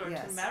ruler to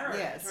yes, measure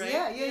yes, it,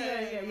 right?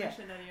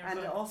 Yeah. And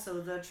also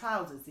the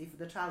trousers, if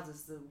the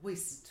trousers the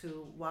width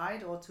too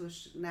wide or too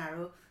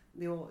narrow,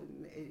 you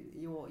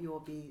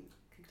will be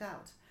kicked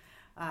out.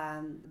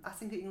 I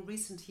think in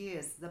recent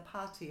years the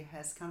party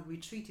has kind of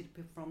retreated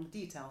from the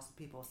details of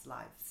people's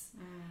lives.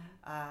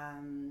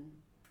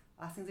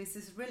 I think this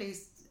is really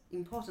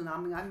important. I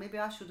mean, maybe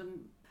I should.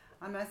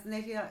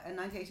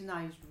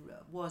 1989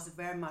 was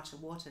very much a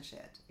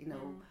watershed.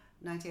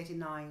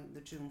 1989,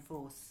 the June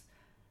 4th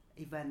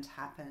event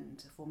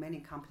happened for many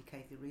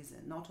complicated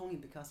reasons. Not only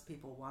because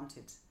people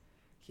wanted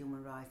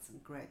human rights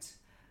and great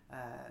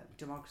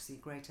democracy,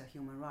 greater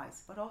human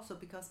rights, but also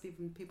because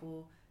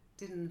people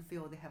didn't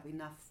feel they have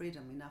enough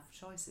freedom, enough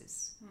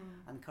choices,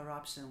 and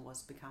corruption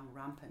was become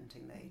rampant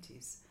in the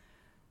 80s.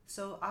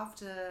 So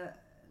after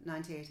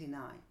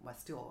 1989 was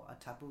still a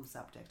taboo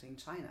subject in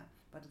China,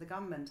 but the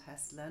government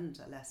has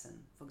learned a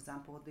lesson. For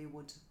example, they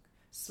would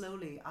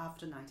slowly,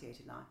 after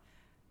 1989,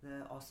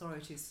 the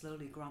authorities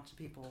slowly granted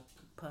people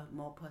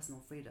more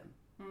personal freedom.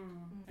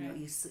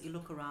 You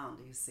look around,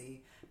 you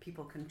see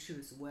people can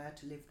choose where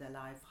to live their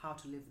life, how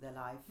to live their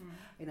life.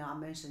 I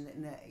mentioned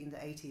in the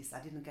 80s I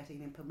didn't get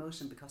any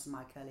promotion because of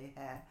my curly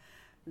hair.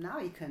 Now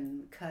you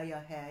can curl your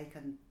hair, you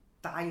can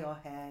dye your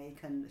hair, you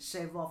can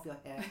shave off your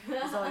hair.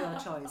 It's all your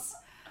choice.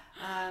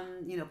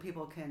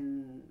 People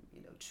can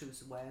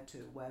choose where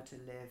to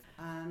live.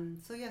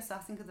 So yes, I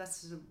think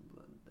that's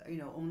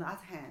on the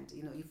other hand,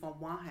 if on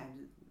one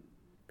hand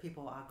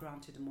people are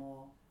granted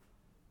more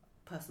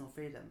personal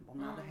freedom, on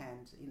the other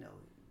hand,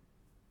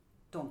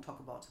 don't talk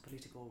about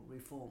political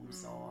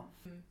reforms or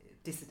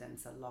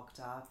dissidents are locked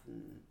up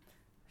and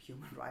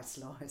human rights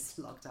law is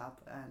locked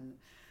up,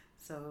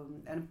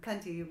 and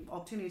plenty of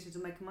opportunity to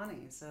make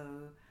money.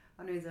 So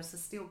there's a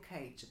steel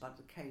cage, but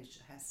the cage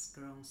has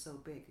grown so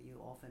big you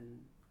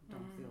often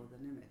don't feel the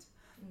limit.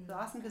 So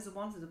I think it's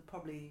one of the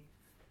probably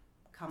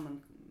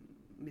common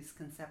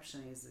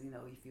misconception is,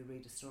 if you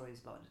read the stories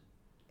about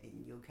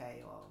in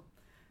UK or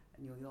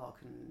New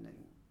York, and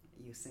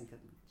you think of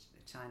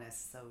China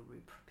is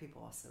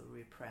people are so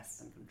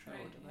repressed and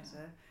controlled.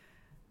 Right,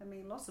 But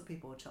lots of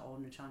people,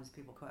 ordinary Chinese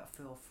people, quite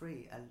feel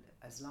free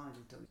as long as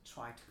you don't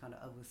try to kind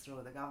of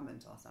overthrow the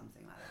government or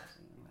something like that.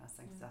 I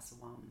think that's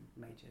one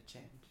major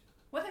change.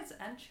 What has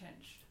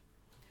unchanged?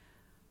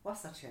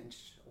 What's that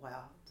changed?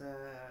 Well,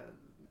 the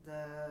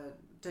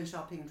Deng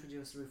Xiaoping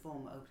introduced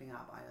reform opening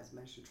up, as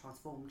mentioned,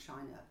 transformed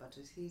China, but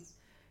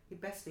he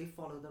basically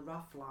followed the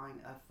rough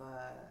line of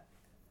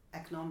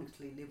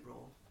economically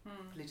liberal,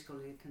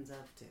 politically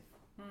conservative.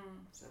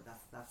 So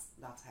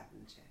that's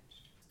haven't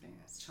changed.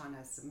 Yes, China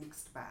is a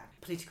mixed bag.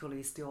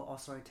 Politically, still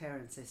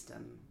authoritarian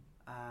system.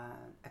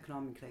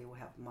 Economically, we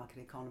have market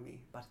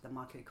economy, but the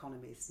market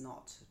economy is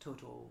not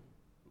total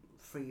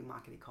free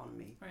market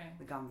economy. Right.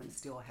 The government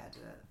still had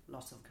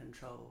lots of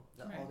control.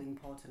 All the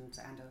important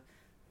and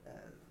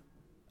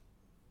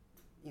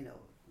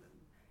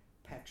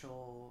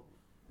petrol.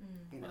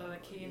 The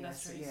key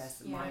industries.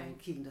 Yes, mining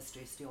key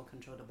industry is still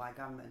controlled by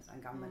government,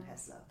 and government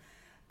has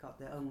got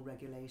their own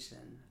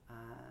regulation.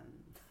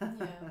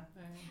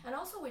 And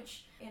also,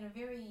 which in a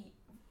very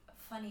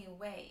funny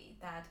way,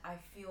 that I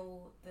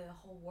feel the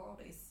whole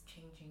world is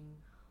changing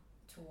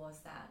towards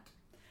that.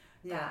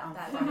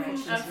 That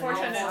direction.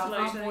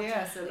 Unfortunately.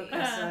 Yes. So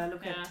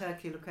look at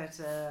Turkey, look at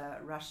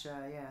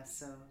Russia. Yeah.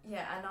 So.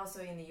 Yeah, and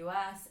also in the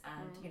US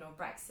and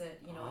Brexit.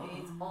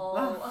 It's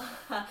all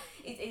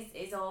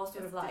it's all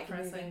sort of like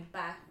moving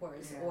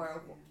backwards,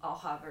 or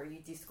however you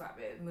describe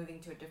it, moving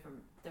to a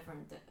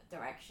different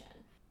direction.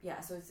 Yeah.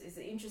 So it's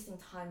an interesting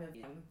time of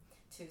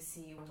to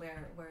see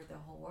where the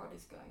whole world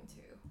is going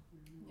to.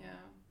 Yeah.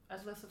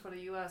 At least for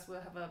the US,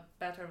 we'll have a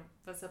better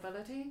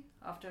visibility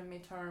after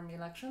midterm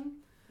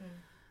election.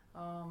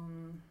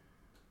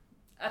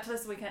 At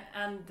least we can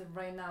end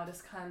right now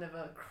this kind of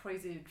a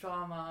crazy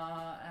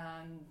drama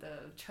and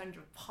change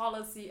of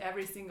policy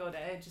every single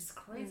day. It's just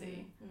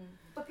crazy.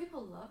 But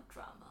people love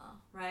drama,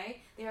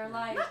 right? They are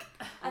like,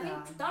 I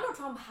think Donald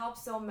Trump helped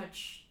so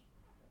much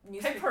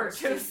newspapers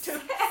to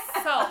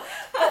sell.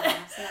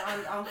 So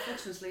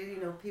unfortunately,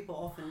 people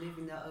often live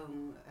in their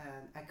own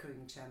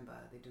echoing chamber.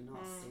 They do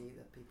not see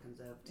the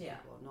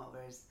conservative or not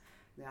very.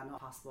 They are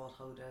not passport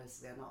holders.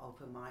 They are not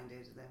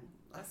open-minded.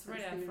 That's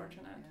really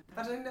unfortunate.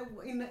 But in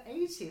the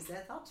 80s,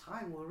 at that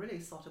time, we were really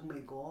sort of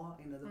Megor,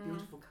 the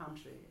beautiful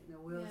country.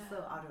 We were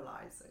so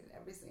idolized in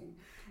everything.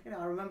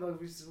 I remember, if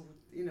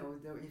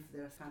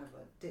there's kind of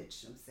a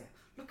ditch, and say,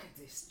 look at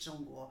this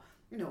Zhongguo.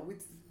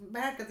 With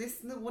America,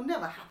 this will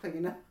never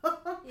happen.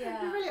 We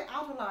really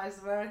idolize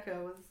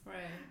America.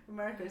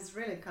 America is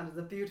really kind of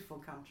the beautiful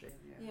country.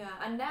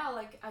 And now,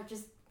 I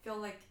just feel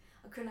like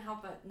I couldn't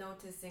help but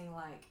noticing,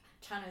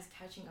 China is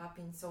catching up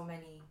in so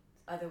many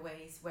other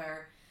ways,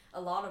 where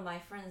a lot of my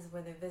friends,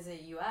 when they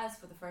visit US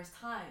for the first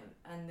time,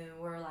 and they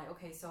were like,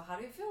 okay, so how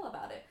do you feel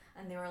about it?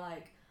 And they were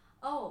like,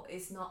 oh,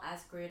 it's not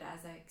as great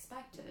as I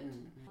expected.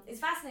 It's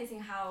fascinating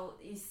how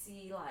you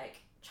see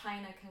like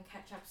China can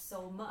catch up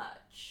so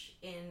much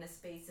in the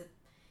space of,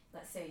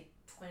 let's say,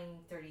 20,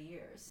 30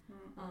 years.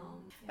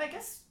 But I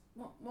guess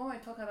when we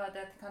talk about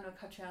that kind of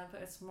catching up,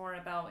 it's more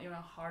about,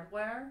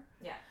 hardware,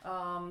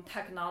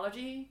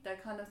 technology,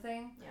 that kind of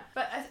thing. Yeah.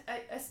 But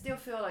I still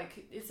feel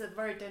like it's a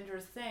very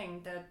dangerous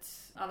thing that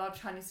a lot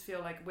of Chinese feel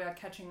like we are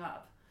catching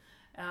up.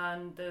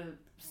 And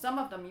some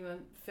of them even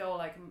feel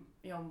like,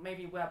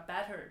 maybe we are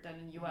better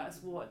than the US,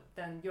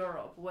 than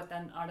Europe,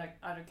 than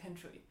other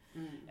country.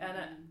 And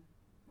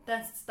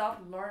then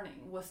stop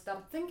learning, we'll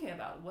stop thinking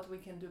about what we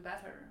can do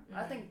better.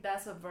 I think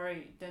that's a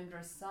very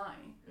dangerous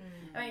sign.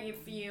 I mean,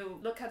 if you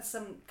look at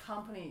some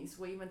companies,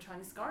 or even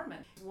Chinese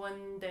government,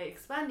 when they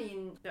expand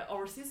in the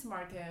overseas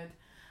market,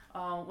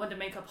 when they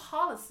make a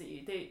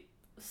policy, they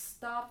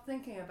stop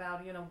thinking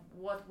about,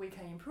 what we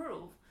can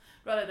improve,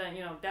 rather than,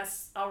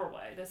 that's our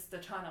way, that's the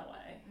China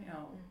way,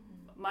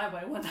 my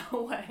way,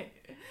 no way.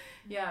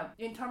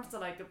 In terms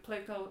of like the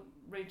political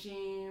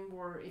regime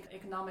or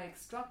economic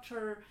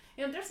structure,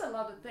 there's a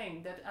lot of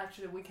things that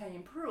actually we can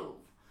improve.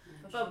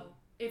 But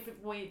if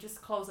we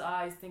just close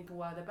eyes, think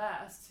we're the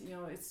best,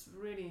 it's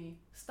really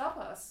stop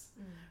us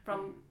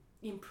from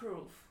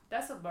improve.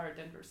 That's a very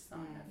dangerous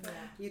sign.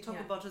 You talk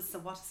about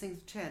what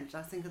things change.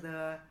 I think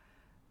the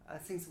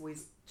things we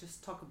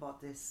just talk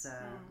about this.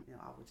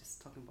 I was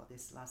just talking about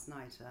this last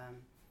night.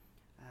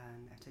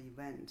 At an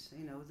event,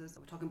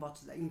 we're talking about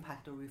the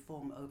impact of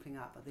reform opening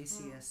up.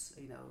 This year's,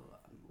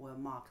 will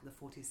mark the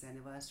 40th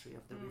anniversary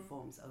of the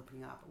reforms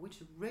opening up, which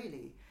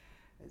really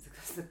is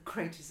the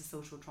greatest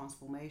social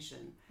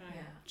transformation.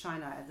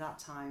 China at that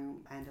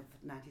time, end of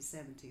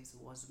 1970s,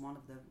 was one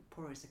of the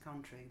poorest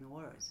countries in the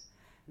world.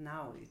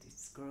 Now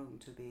it's grown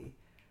to be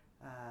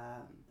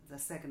the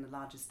second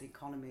largest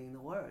economy in the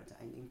world,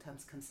 and in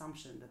terms of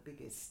consumption, the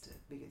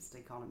biggest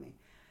economy.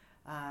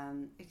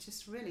 It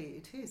just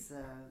really,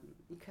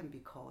 it can be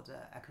called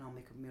an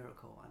economic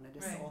miracle. And I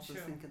just also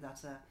think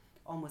that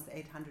almost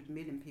 800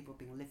 million people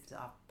being lifted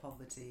up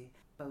poverty,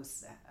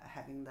 both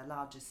having the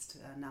largest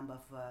number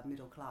of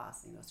middle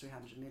class,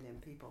 300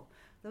 million people.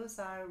 Those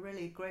are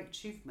really great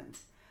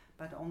achievements.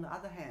 But on the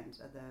other hand,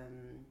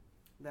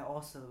 there are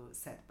also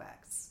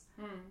setbacks.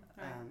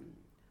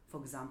 For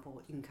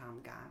example,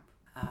 income gap.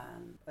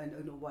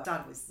 And what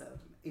start with the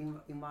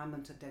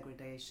environmental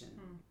degradation,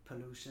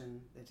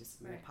 pollution, they're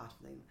just part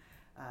of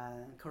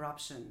them.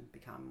 Corruption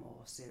become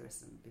more serious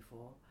than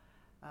before,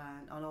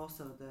 and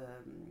also the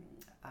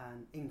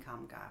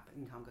income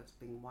gap's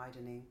been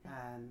widening.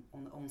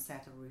 On the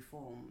onset of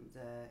reform,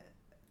 the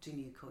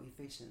Gini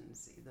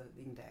coefficients, the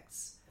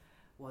index,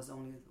 was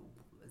only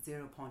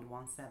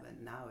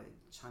 0.17. Now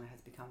China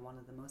has become one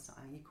of the most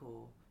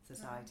unequal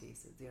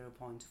societies,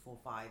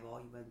 0.45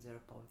 or even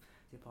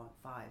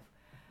 0.5.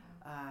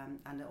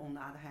 And on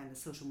the other hand, the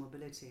social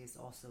mobility is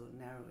also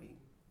narrowing,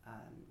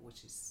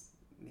 which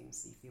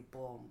means if you're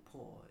born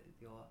poor,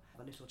 you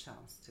have a little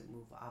chance to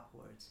move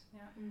upwards.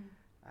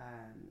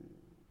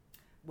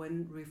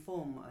 When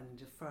reform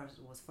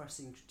was first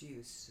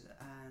introduced,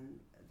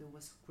 there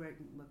was great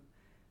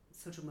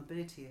social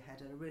mobility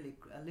had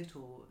a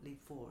little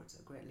leap forward,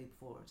 a great leap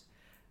forward.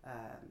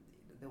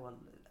 There were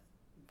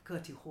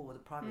Gertie Hall, the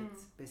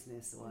private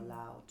business, were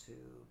allowed to,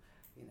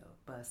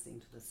 burst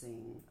into the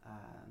scene.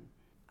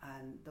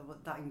 And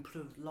that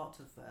improved a lot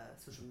of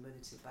social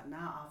mobility. But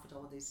now, after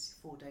all these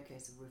 4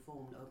 decades of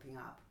reform and opening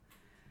up,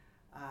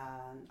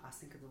 I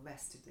think the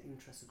vested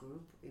interest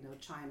group,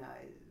 China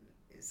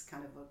is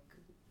kind of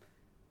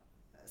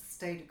a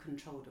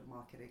state-controlled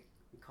market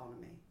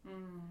economy,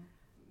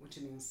 which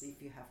means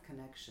if you have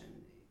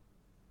connection,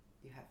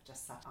 you have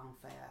just such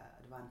unfair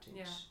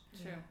advantage.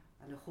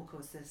 And the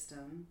hukou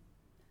system,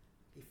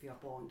 if you are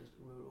born in a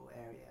rural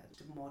area,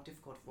 it's more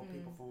difficult for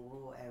people from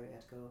rural area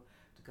to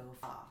go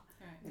far.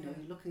 You're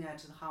looking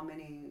at how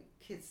many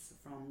kids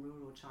from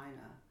rural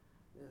China,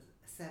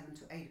 7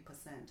 to 8%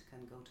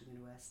 can go to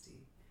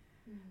university.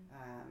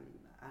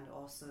 And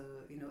also,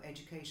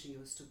 education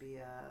used to be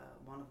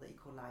one of the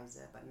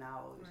equalizer, but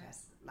now it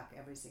has, like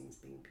everything's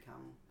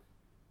become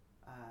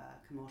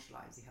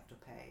commercialized. You have to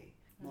pay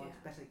more,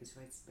 better interest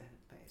rates, better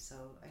pay. So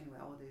anyway,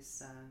 all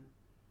this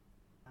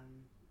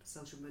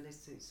social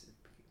mobility is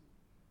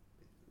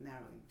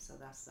narrowing. So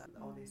that's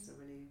all these are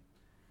really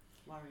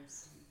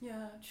worries.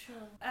 Yeah,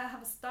 true. I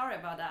have a story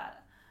about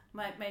that.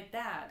 My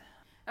dad,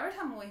 every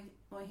time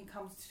when he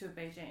comes to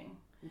Beijing,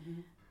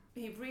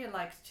 he really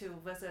likes to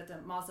visit the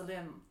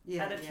mausoleum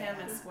at the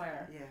Tiananmen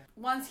Square.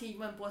 Once he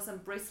even bought some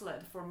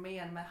bracelet for me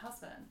and my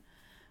husband.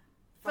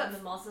 From the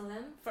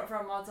mausoleum?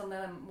 From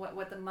mausoleum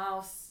with the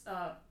mouse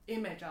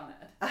image on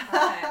it. And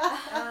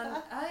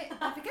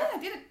I began, I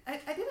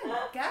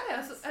didn't get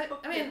it.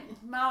 I mean,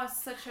 Mao is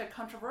such a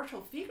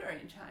controversial figure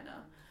in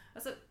China. I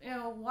said,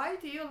 why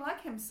do you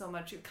like him so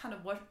much? You kind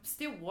of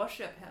still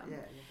worship him.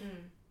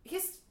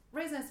 He's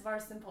reason is very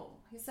simple.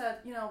 He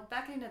said,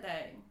 back in the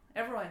day,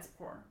 everyone is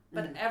poor,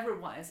 but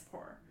everyone is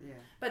poor. Yeah.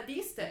 But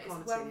these days,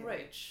 Equality, we're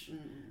rich.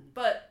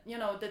 But,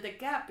 the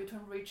gap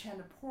between rich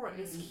and poor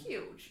is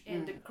huge.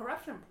 And the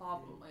corruption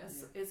problem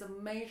is a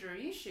major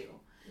issue.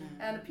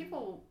 And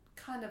people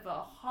kind of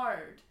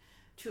hard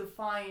to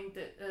find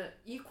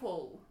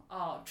equal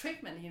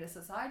treatment in the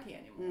society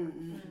anymore.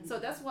 So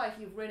that's why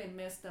he really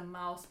missed the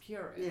Mao's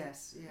period.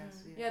 Yes.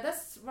 Yeah,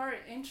 that's very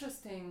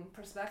interesting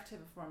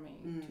perspective for me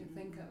to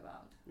think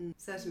about.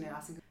 Certainly, I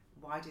think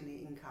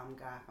widening income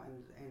gap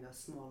and a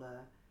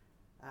smaller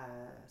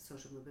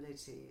social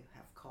mobility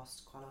have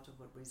caused quite a lot of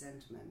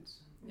resentment.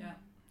 Yeah.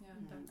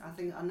 I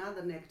think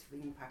another negative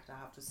impact, I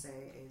have to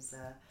say, is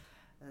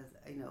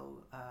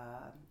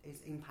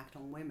is impact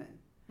on women.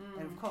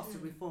 And of course, the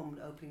reform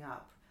opening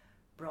up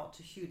brought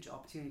huge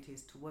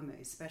opportunities to women,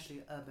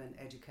 especially urban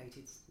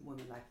educated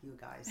women like you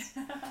guys,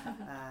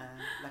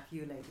 like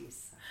you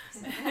ladies.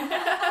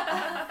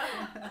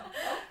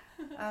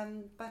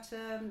 But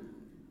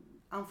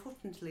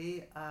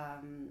unfortunately,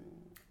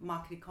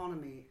 market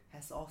economy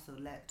has also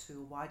led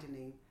to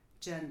widening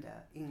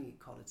gender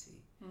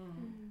inequality.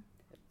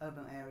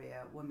 Urban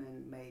area,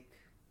 women make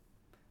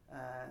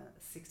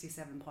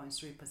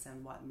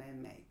 67.3% what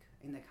men make.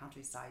 In the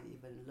countryside,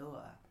 even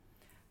lower,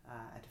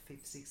 at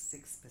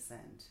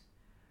 56%.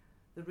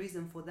 The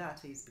reason for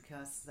that is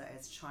because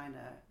as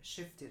China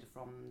shifted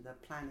from the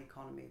planned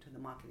economy to the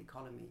market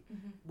economy,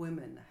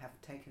 women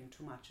have taken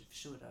too much,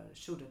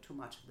 shoulder too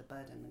much of the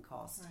burden and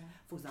cost. Right.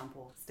 For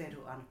example,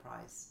 state-owned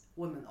enterprise,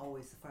 women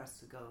always the first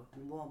to go,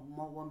 and more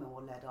women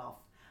were let off.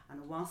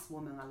 And once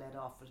women are let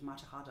off, it's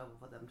much harder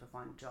for them to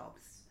find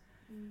jobs.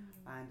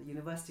 And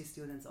university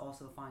students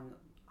also find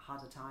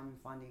harder time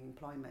finding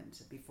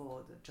employment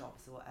before the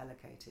jobs were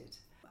allocated.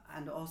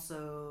 And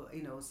also,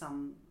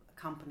 some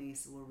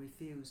companies will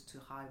refuse to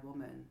hire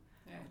women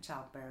of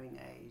childbearing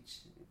age.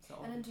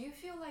 And then do you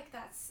feel like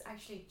that's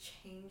actually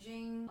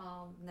changing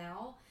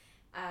now,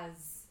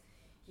 as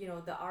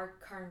our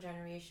current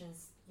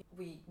generations,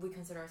 we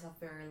consider ourselves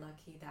very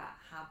lucky that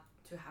have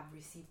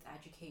received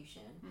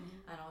education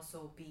and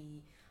also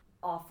be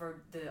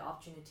offered the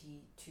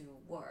opportunity to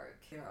work.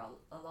 There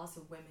are lots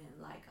of women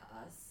like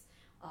us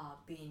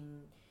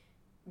being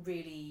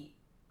really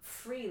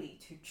freely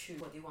to choose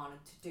what they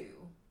wanted to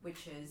do,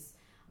 which is,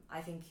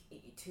 I think,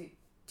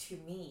 to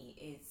me,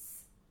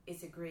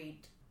 it's a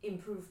great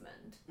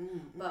improvement.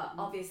 But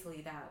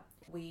obviously that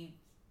we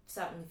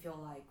certainly feel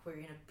like we're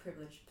in a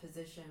privileged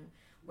position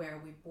where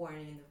we're born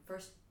in the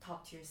first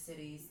top tier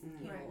cities,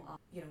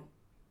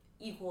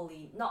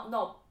 equally not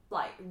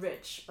like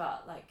rich,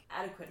 but like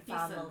adequate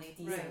family,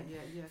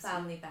 decent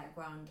family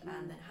background,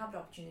 and then have the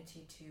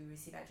opportunity to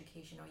receive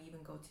education or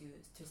even go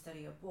to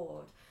study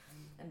abroad,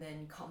 and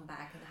then come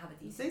back and have a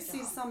decent job. This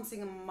is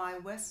something my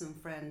Western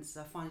friends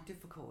find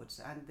difficult,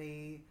 and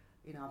they,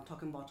 I'm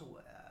talking about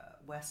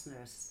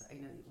Westerners,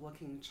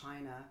 working in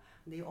China.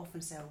 They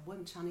often say,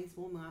 Chinese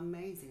women are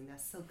amazing, they're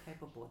so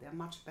capable, they're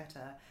much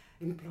better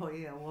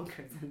employer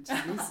workers than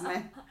Chinese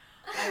men.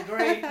 I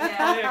agree.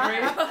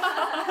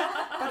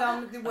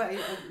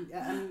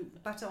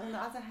 But on the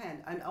other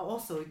hand, and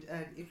also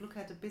if you look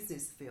at the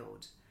business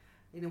field,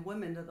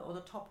 women, or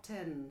the top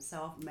 10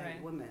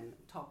 self-made women,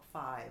 top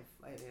 5,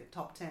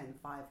 top 10,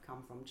 5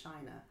 come from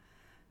China.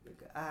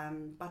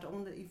 But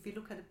if you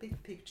look at the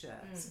big picture,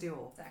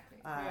 still,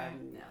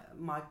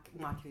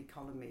 market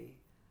economy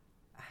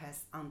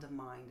has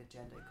undermined the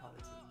gender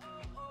equality.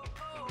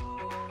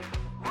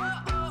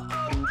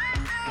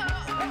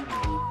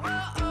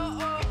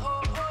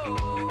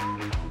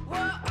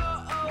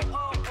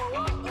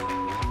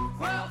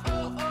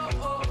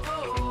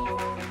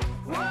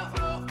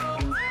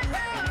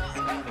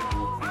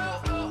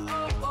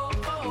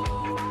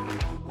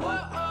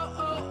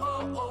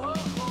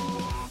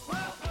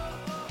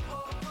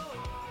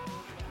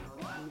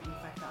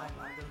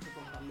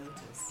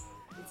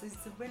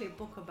 It's really a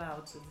book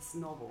about this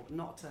novel,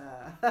 not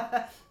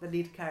the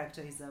lead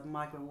character is a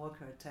migrant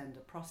worker turned a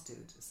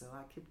prostitute. So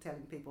I keep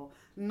telling people,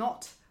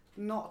 not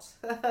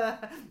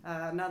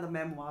another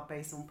memoir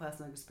based on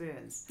personal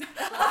experience. So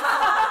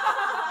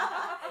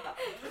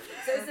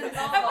it's a novel.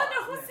 I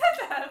wonder who said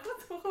that.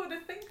 Who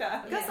would think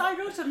that? Because I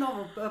wrote a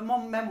novel,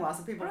 memoir,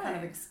 so people are kind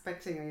of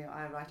expecting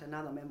I write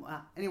another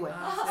memoir. Anyway,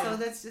 so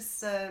that's just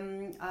so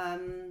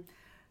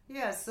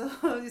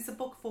it's a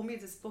book for me.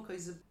 This book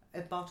is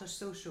about a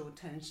social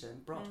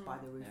tension brought by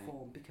the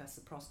reform, because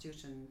the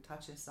prostitution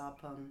touches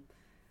upon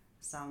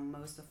some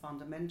most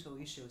fundamental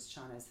issues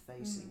China is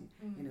facing.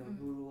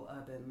 Rural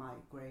urban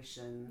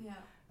migration,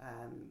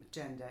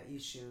 gender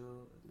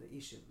issue, the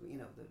issue,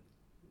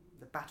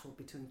 the battle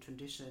between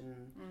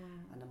tradition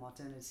and the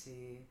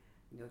modernity,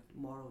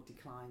 moral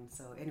decline.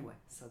 So anyway,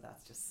 so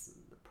that's just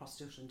the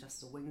prostitution,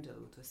 just a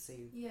window to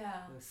see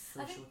the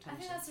social tension. I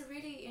think that's a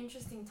really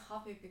interesting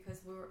topic,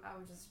 because I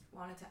just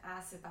wanted to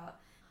ask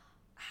about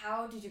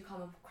how did you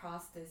come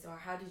across this, or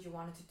how did you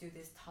want to do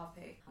this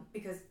topic?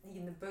 Because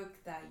in the book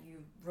that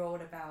you wrote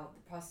about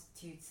the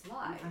prostitute's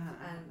life,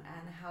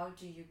 and how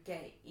do you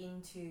get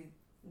into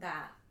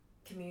that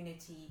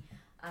community,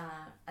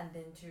 and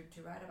then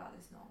to write about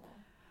this novel?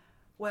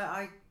 Well,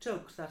 I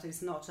joke that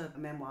it's not a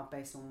memoir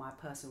based on my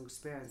personal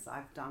experience.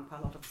 I've done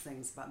quite a lot of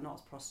things, but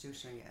not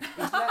prostitution yet.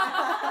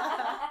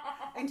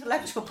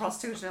 Intellectual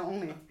prostitution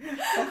only.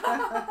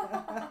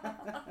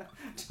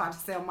 Try to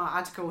sell my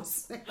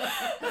articles.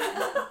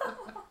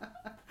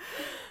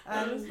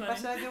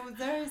 But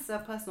there is a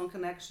personal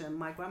connection.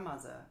 My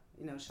grandmother,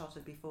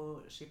 shortly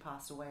before she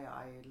passed away,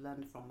 I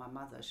learned from my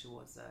mother she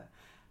was a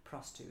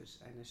prostitute,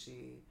 and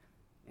she,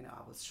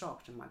 I was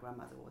shocked. And my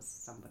grandmother was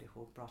somebody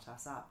who brought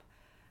us up.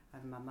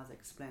 And my mother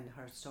explained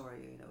her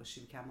story. She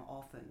became an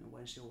orphan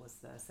when she was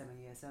 7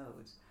 years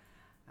old,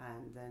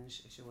 and then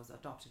she was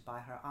adopted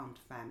by her aunt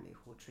family,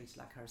 who treated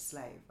like her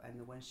slave.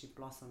 And when she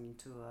blossomed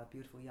into a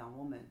beautiful young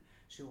woman,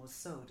 she was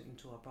sold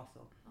into a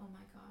brothel. Oh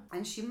my God!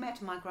 And she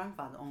met my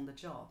grandfather on the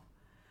job.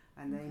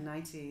 And then in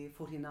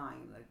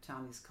 1949, the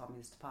Chinese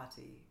Communist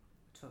Party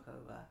took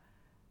over.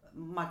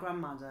 My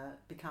grandmother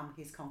became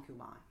his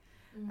concubine,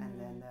 and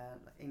then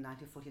in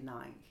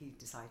 1949, he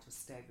decided to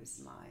stay with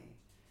my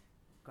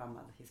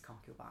grandmother, his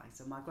concubine.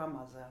 So my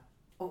grandmother,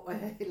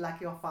 like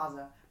your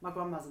father, my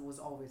grandmother was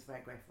always very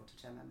grateful to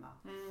Chen Ma.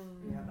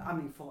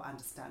 For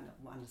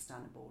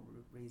understandable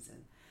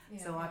reason.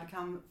 So I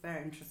became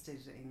very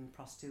interested in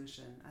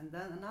prostitution, and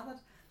then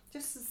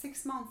just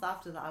 6 months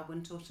after that, I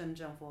went to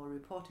Shenzhen for a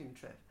reporting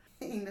trip.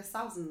 In the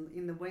southern,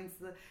 in the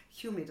winter,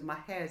 humid, my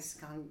hair is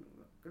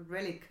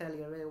really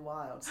curly, really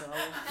wild. So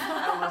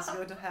I was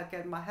going to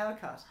get my hair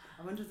cut.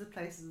 I went to the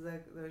places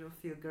there were a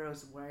few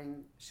girls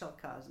wearing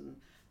shortcuts and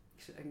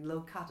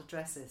low-cut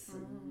dresses,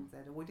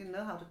 and we didn't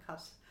know how to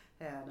cut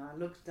hair. And I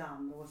looked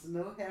down, there was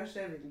no hair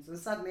shaving, so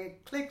suddenly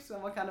it clicked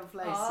on what kind of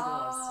place it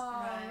was.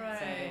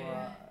 Right.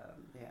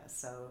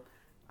 So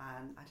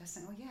and I just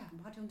think,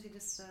 why don't you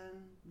just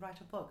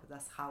write a book?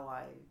 That's how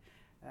I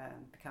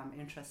become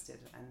interested.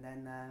 And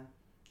then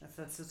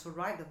so to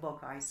write the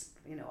book, I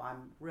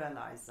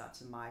realized that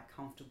my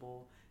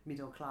comfortable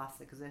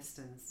middle-class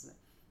existence,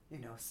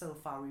 so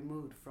far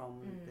removed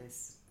from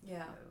this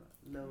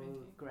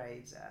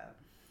low-grade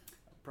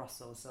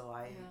Brussels, so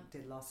I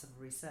did lots of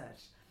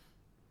research.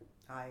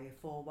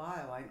 For a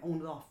while, on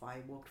and off, I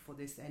worked for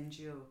this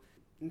NGO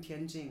in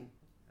Tianjin,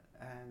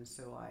 and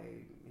so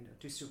I,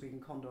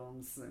 distributing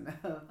condoms and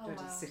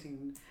just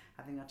sitting,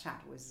 having a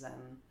chat with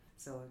them.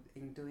 So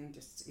in doing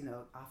just,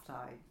 after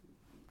I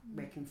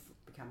became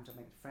to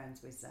make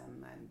friends with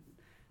them, and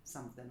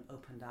some of them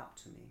opened up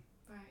to me.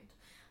 Right,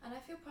 and I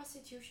feel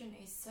prostitution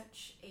is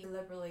such a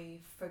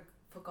liberally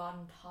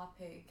forgotten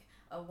topic.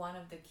 One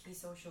of the key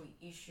social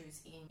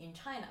issues in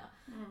China,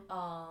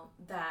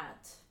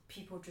 that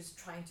people just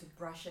trying to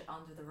brush it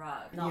under the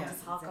rug, not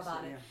to talk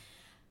about it.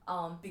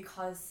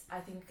 Because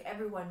I think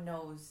everyone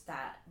knows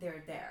that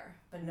they're there,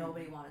 but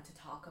nobody wanted to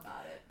talk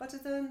about it. But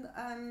then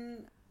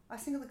I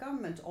think the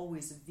government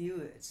always view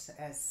it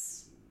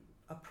as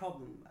a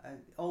problem,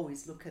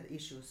 always look at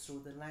issues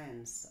through the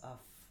lens of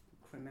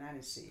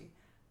criminality,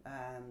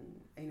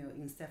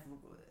 instead of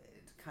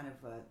kind of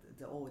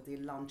they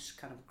launch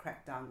kind of a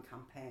crackdown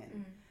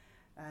campaign,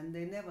 and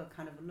they never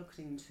kind of looked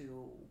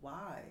into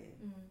why.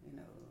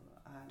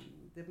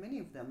 There are many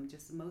of them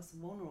just the most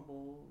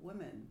vulnerable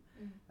women,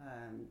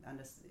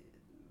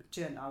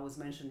 and I was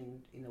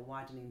mentioning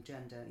widening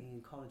gender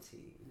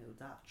inequality.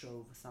 That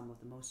drove some of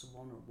the most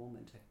vulnerable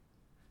women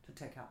to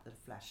take up the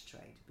flesh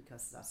trade,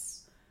 because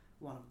that's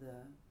one of the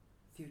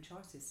few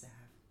choices they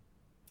have.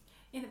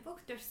 In the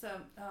book, there's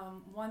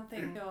one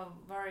thing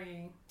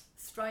very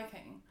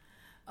striking.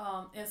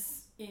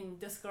 Is in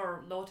this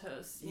girl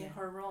Lotus in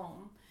her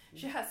room.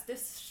 She has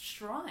this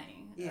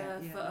shrine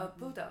of a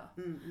Buddha.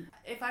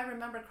 If I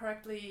remember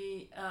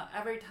correctly,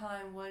 every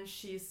time when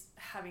she's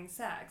having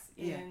sex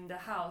in the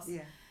house,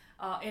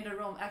 in the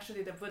room,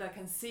 actually the Buddha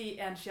can see,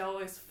 and she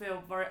always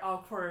feel very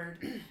awkward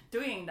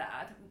doing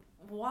that.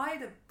 Why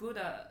the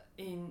Buddha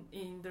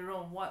in the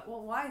room?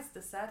 Why is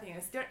the setting?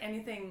 Is there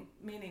anything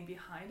meaning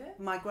behind it?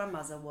 My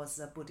grandmother was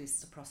a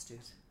Buddhist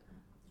prostitute.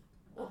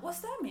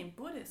 What's that mean,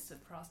 Buddhist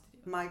prostitute?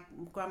 My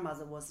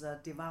grandmother was a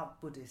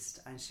devout Buddhist,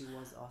 and she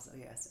was also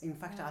In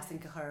fact, I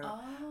think her.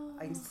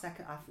 In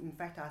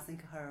fact, I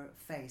think her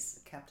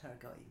face kept her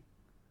going.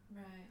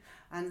 Right.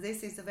 And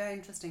this is very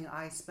interesting.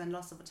 I spent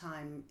lots of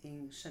time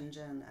in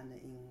Shenzhen and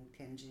in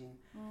Tianjin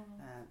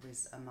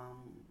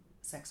among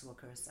sex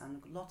workers,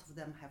 and a lot of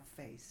them have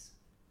face.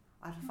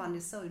 I find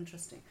it so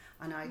interesting,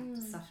 and I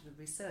started to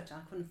research.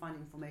 I couldn't find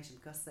information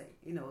because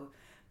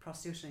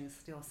prostitution is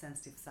still a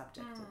sensitive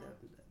subject.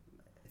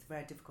 It's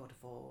very difficult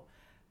for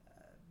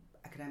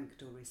academic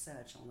to do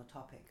research on the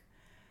topic.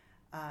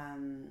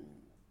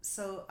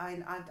 So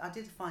I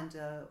did find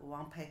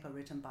one paper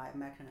written by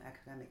American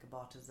academic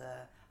about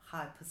the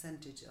high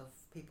percentage of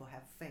people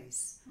have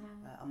face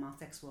among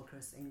sex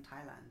workers in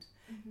Thailand.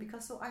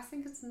 Because so I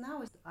think it's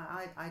now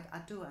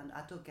I do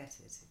get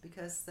it,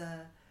 because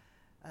the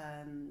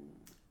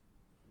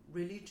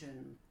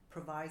religion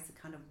provides a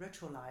kind of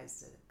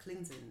ritualized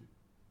cleansing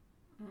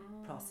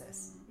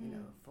process,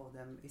 for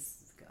them.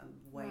 It's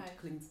a way to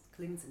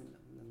cleansing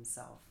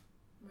themselves.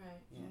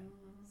 Right.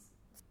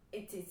 Yeah.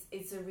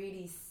 it's a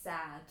really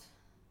sad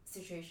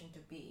situation to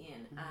be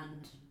in,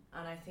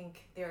 and I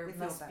think there We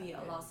feel must that, be a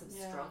yeah. lot of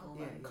struggle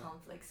Yeah, and yeah.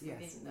 conflicts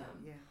Yes, within yeah,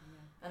 them.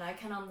 yeah. And I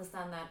can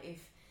understand that if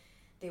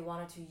they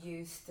wanted to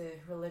use the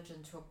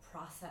religion to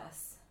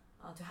process,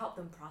 to help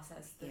them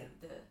process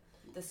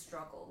the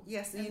struggle.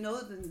 Yes, you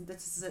know,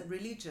 that's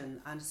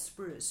religion and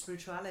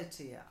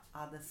spirituality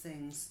are the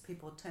things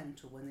people tend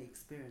to when they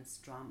experience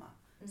drama.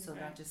 So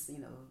that just, you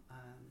know,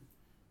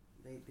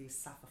 they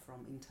suffer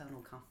from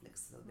internal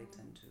conflicts, so they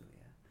tend to,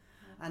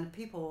 And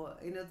people,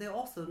 you know, they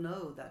also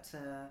know that,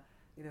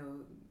 you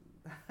know,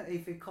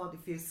 if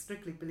you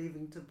strictly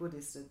believing to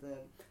Buddhist,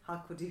 how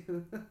could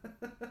you?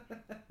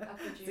 How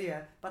could you?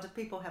 Yeah, but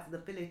people have the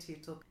ability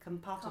to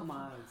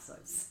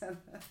compartmentalize. Right.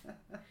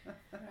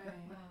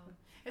 Wow.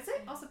 Is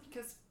it also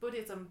because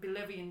Buddhism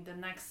believe in the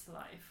next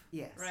life?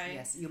 Yes, right?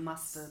 yes, you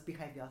must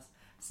behave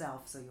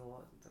yourself, so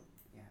you're,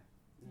 yeah.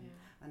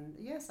 And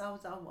yes, I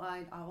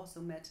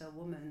also met a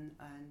woman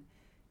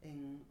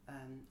in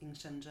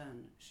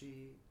Shenzhen.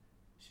 She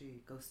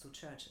goes to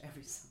church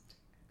every Sunday.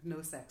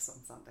 No sex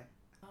on Sunday.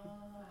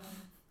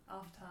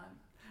 Off time.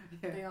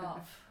 Yeah. Day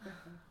off.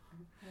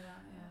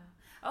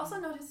 I also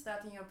noticed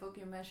that in your book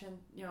you mentioned,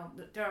 you know,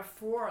 there are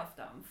four of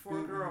them,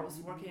 girls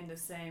working in the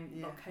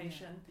same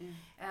location,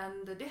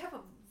 and they have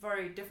a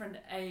very different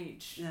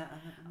age. Yeah.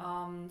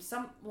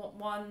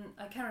 One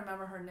I can't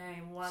remember her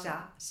name.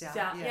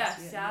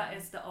 Xia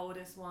is the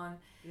oldest one,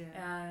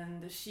 Yeah.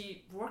 and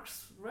she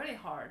works really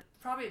hard.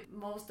 Probably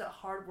most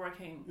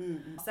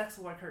hardworking sex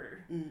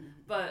worker,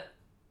 but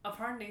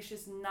apparently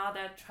she's not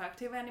that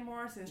attractive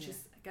anymore since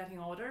she's getting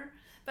older.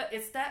 But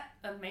is that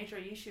a major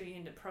issue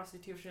in the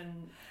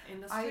prostitution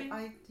industry?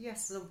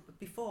 Yes. So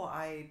before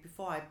I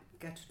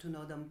get to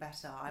know them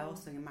better, I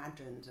also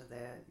imagined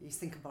that you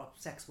think about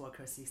sex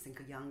workers, you think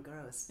of young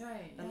girls,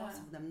 right? but lots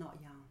of them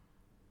not young.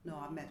 No,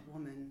 I met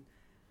women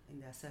in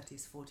their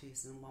 30s,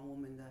 40s, and one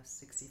woman that's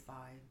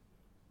 65.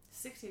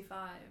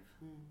 65.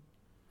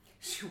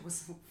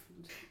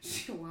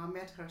 When I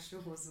met her, she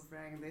was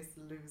wearing this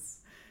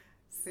loose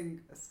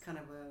kind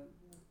of a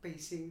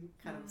Beijing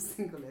kind of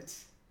singlet.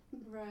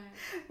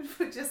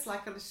 Right. just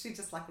like a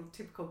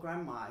typical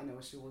grandma, you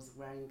know, she was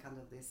wearing kind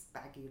of this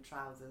baggy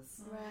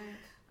trousers. Right.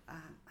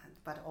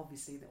 But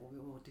obviously, we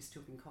were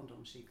distributing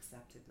condoms. She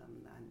accepted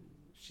them, and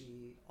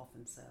she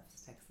often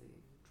serves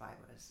taxi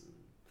drivers and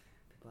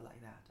people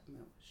like that. I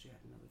mean, she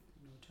had no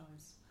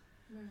choice.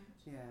 Right.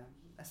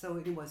 Yeah. So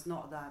it was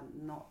not that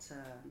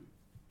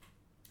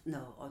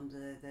no, on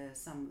the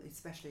some,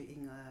 especially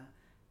in a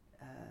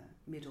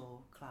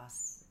middle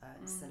class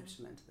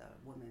establishment, the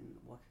women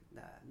work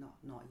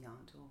not young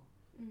at all,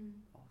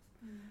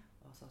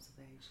 all sorts of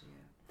age.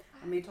 Yeah,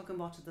 I mean, talking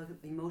about the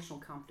emotional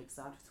conflicts,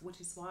 which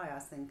is why I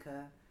think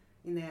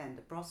in the end,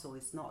 Brussels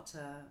is not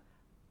a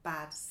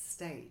bad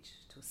stage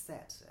to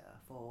set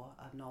for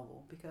a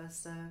novel,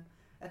 because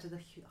at the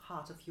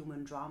heart of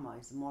human drama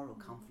is moral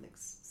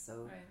conflicts.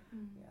 So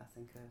yeah, I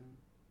think.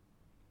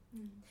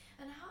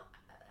 And how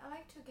I'd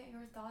like to get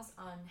your thoughts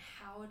on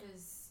how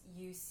does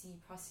you see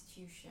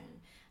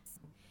prostitution?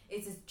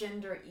 It's a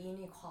gender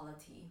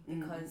inequality,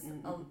 because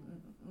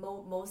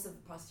most of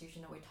the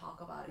prostitution that we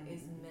talk about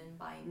is men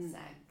buying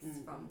sex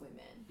from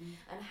women.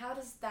 And how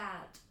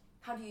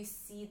do you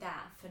see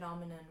that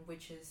phenomenon,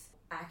 which is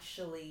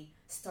actually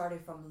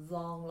started from a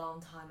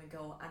long time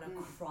ago and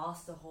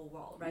across the whole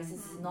world, right? So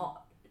this is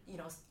not, you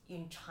know,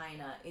 in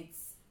China,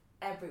 it's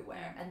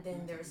everywhere, and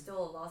then there's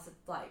still lots of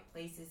like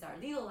places that are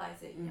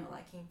legalize it, you know,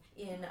 like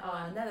in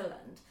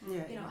Netherlands.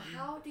 You know,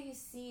 how do you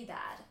see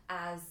that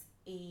as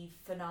a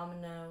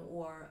phenomenon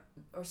or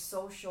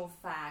social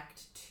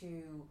fact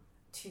to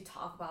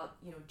talk about,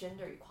 you know,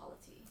 gender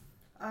equality?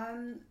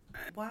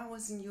 When I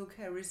was in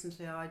UK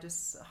recently, I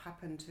just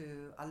happened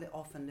to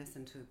often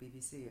listen to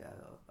BBC.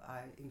 I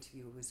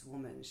interview with a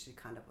woman. She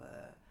kind of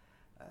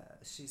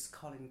she's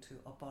calling to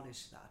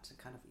abolish that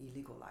kind of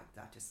illegal like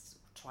that, just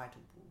try to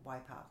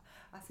wipe out.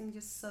 I think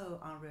just so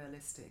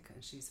unrealistic,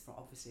 and she's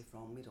obviously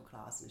from middle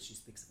class and she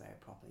speaks very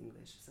proper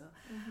English. So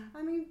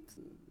I mean,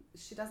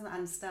 she doesn't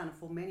understand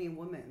for many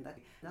women that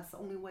that's the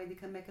only way they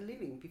can make a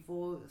living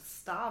before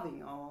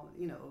starving, or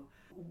you know,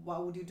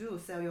 what would you do?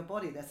 Sell your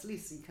body? That's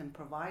least you can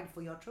provide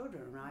for your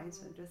children, right?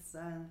 And just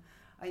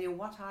you know,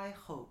 what I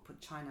hope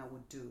China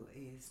would do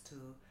is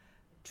to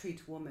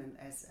treat women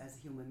as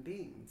human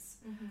beings.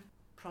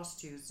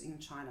 Prostitutes in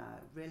China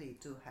really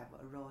do have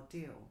a raw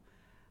deal.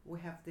 We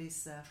have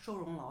this 收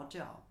容劳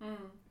教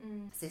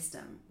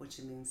system, which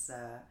means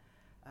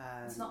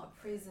it's not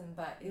a prison,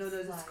 but it's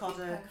it's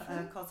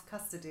called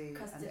custody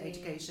and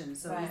education.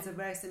 So it's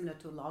very similar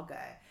to 劳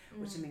改,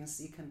 which means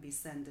you can be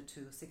sent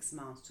to 6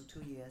 months to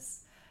 2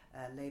 years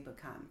labor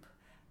camp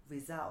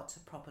without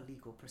proper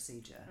legal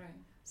procedure.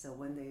 So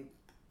when the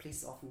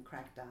police often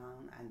crack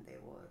down and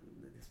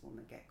this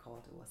woman get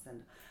caught or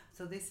sent.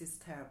 So this is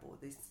terrible.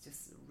 This is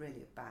just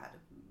really bad.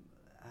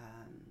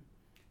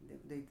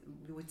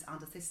 Which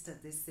under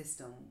this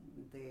system,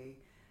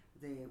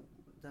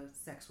 the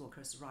sex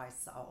workers'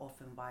 rights are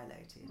often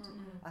violated.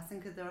 I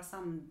think there are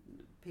some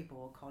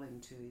people calling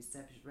to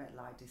establish red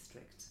light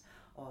district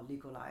or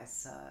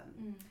legalize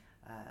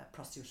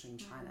prostitution in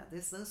China.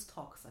 Those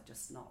talks are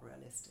just not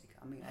realistic.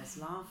 I mean, as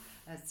long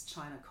as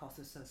China calls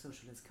it a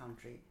socialist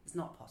country, it's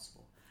not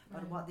possible.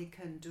 But what they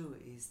can do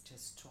is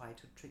just try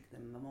to treat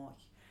them more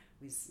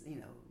with,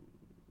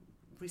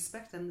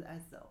 respect them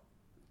as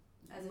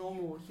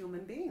normal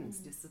human beings.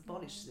 Just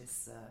abolish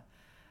this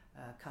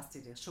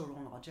custody, 收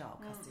容劳教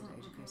custody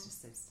education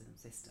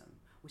system,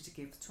 which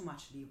gives too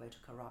much leeway to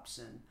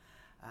corruption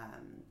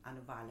and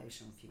a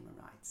violation of human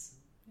rights.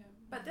 Yeah.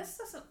 But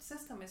this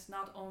system is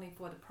not only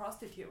for the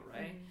prostitute,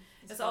 right?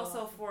 It's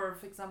also for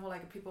example,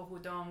 like people who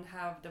don't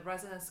have the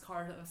residence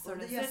card of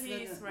certain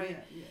cities, right?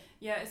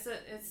 It's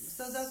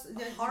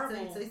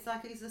horrible.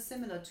 It's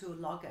similar to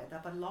logage,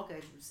 but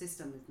logage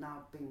system is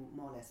now being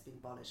more or less being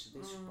abolished.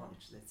 They should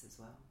abolish this as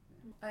well.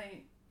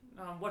 I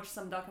watched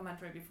some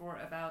documentary before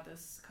about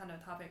this kind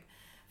of topic.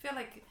 I feel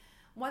like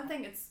one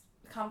thing it's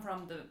come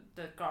from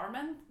the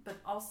government, but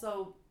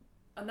also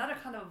another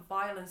kind of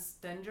violence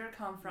danger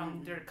come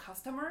from their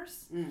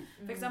customers.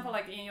 For example,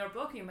 like in your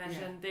book you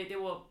mentioned they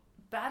were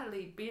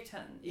badly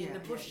beaten in the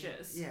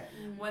bushes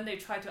when they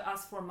try to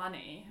ask for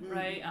money,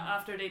 right?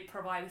 After they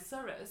provide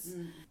service.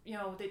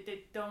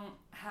 They don't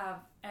have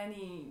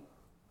any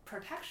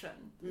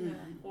protection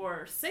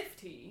or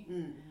safety,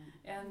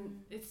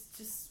 and it's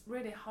just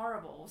really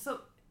horrible.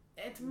 So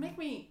it make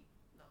me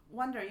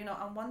wonder,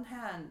 on one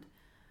hand,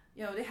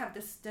 they have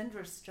this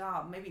dangerous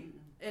job. Maybe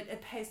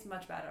it pays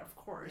much better, of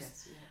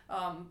course.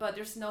 But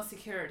there's no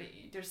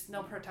security. There's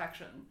no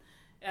protection.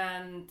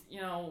 And,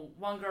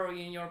 one girl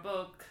in your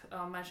book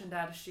mentioned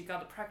that she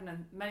got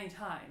pregnant many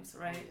times,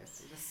 right? Oh,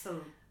 yes, it was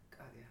so...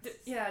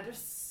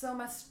 there's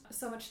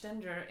so much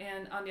danger.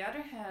 And on the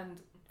other hand,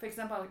 for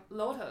example,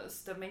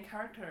 Lotus, the main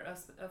character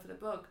of the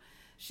book,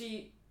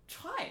 she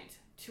tried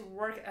to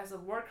work as a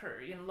worker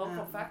in a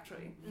local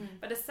factory,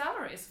 but the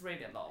salary is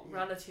really low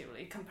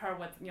relatively compared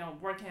with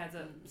working as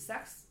a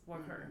sex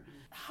worker.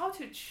 How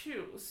to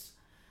choose?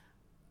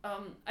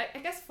 I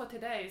guess for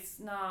today it's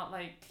not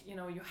like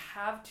you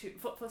have to.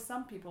 For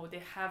some people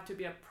they have to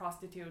be a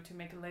prostitute to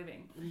make a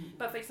living.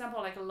 But for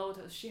example, like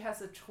Lotus, she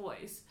has a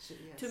choice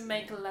to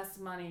make less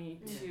money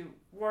to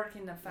work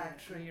in the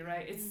factory,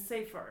 right? It's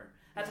safer.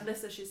 At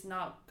least she's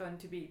not going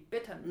to be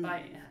bitten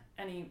by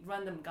any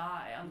random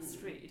guy on the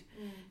street.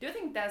 Do you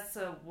think that's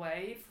a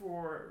way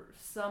for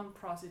some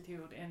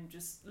prostitute and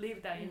just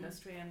leave that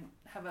industry and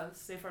have a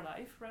safer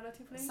life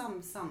relatively?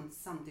 Some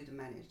did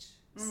manage.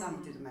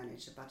 Some did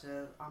manage, but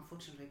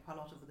unfortunately, quite a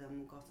lot of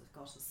them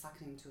got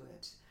sucked into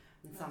it.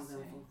 And some of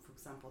them, for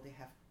example, they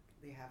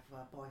have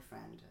a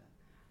boyfriend,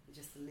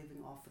 just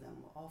living off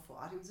them. Awful.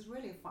 I think it's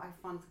really. I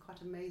find it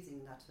quite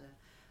amazing that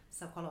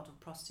quite a lot of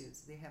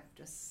prostitutes they have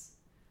just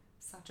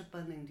such a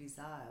burning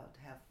desire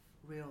to have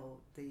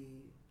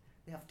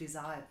they have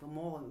desire for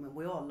more. I mean,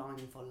 we're all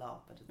longing for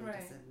love, but they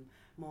just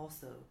more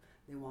so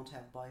they want to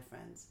have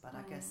boyfriends. But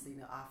I guess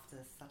after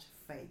such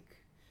fake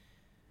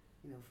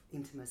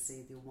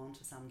intimacy, they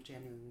want some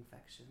genuine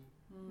affection.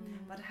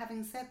 But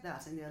having said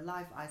that, in their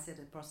life, I said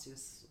that prostitute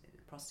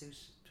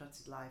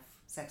life,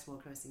 sex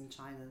workers in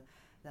China,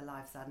 their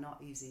lives are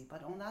not easy.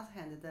 But on the other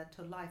hand, their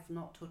life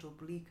not total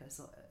bleak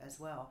as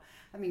well.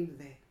 I mean,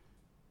 they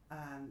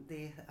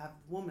have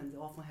women. They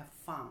often have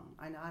fun,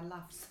 and I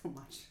laugh so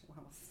much when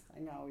I was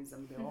hanging out with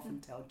them. They often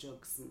tell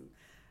jokes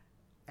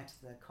at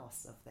the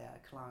cost of their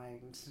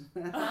client.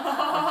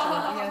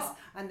 Yes,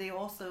 and they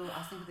also,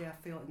 I think, they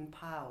feel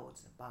empowered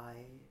by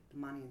the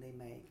money they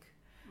make.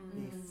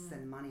 They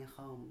send money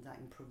home that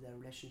improve their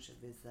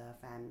relationship with their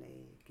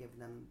family, give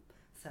them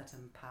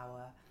certain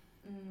power,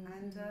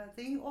 and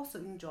they also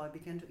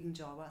begin to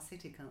enjoy what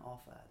city can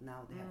offer.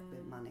 Now they have a bit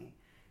of money.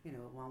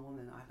 One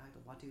woman, I like.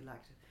 What do you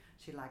like?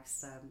 She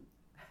likes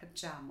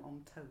jam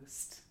on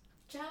toast.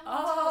 Jam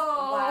on toast.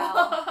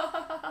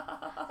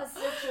 Wow. That's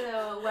such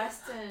a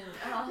Western.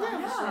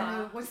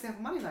 Once they have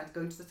money, like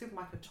going to the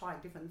supermarket, try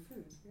different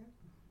foods. Yeah.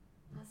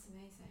 That's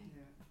amazing.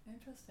 Yeah.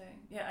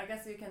 Interesting. Yeah, I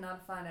guess you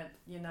cannot find it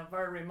in a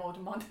very remote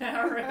mountain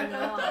area.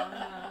 No.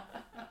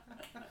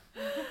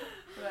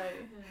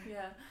 Right.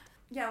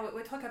 Yeah.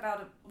 We talk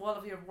about all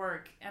of your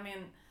work. I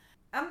mean,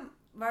 I'm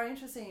very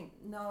interested in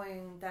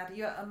knowing that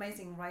you're an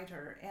amazing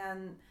writer,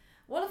 and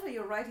all of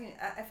your writing,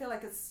 I feel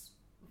like it's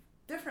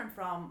different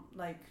from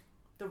like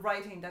the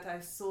writing that I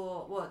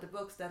saw, the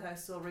books that I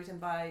saw written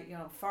by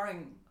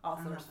foreign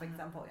authors, for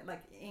example,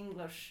 like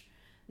English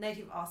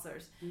native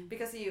authors,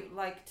 because you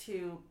like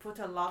to put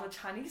a lot of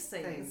Chinese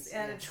things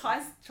and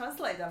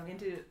translate them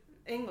into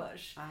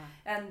English,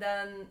 and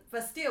then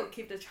but still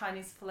keep the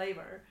Chinese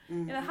flavor.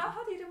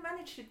 How did you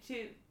manage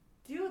to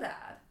do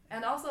that?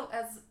 And also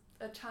as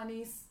a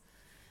Chinese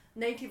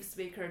native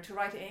speaker to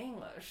write in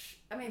English,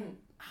 I mean,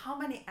 how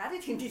many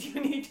editing did you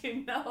need to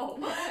know?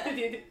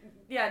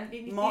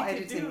 More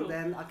editing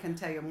than I can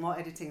tell you, more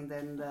editing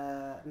than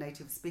the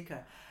native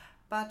speaker.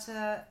 But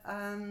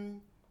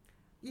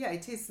Yeah,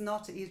 it is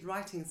not.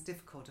 Writing is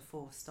difficult.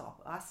 Full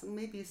stop.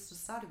 Maybe to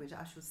start with,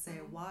 I should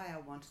say why I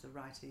wanted to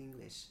write in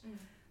English.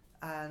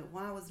 And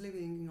when I was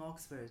living in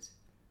Oxford,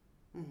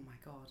 oh my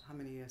God, how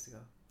many years ago?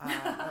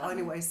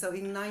 Anyway, so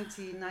in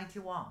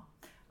 1991,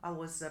 I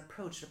was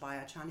approached by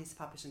a Chinese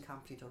publishing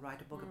company to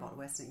write a book about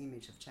Western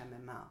image of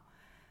Chairman Mao.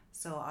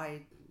 So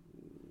I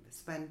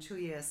spent 2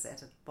 years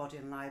at a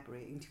Bodleian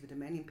library, interviewed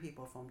many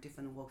people from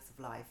different walks of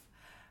life.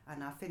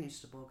 And I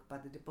finished the book,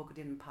 but the book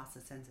didn't pass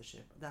the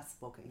censorship. That's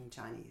book in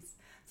Chinese.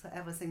 So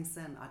ever since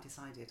then, I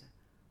decided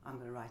I'm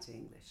going to write in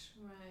English.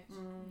 Right.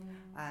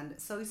 And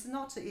so it's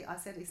not, I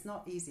said it's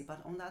not easy,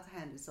 but on that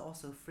hand, it's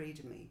also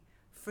freed me.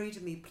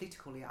 Freed me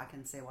politically, I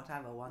can say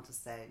whatever I want to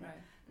say,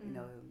 you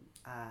know,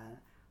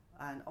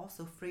 and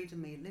also freed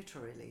me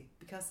literally,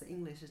 because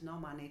English is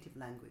not my native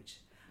language.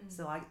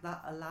 So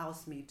that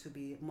allows me to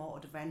be more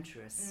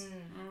adventurous.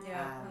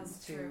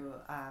 That's true.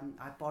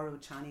 I borrow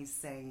Chinese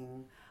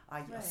saying,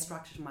 I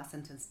structured my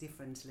sentence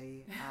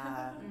differently.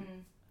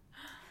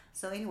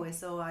 So anyway,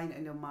 so I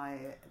know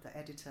the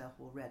editor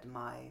who read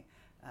my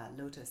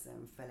Lotus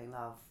and fell in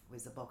love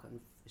with the book, and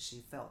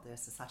she felt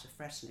there's such a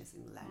freshness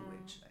in the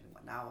language.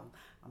 And now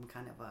I'm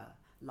kind of a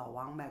老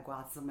王卖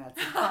瓜自卖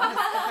自夸.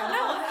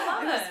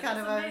 It's kind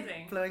of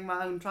blowing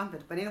my own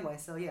trumpet. But anyway,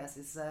 so yes,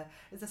 it's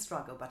a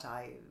struggle, but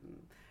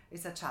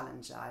it's a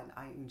challenge.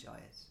 I enjoy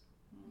it.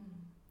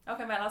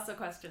 Okay, my last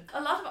question.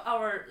 A lot of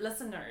our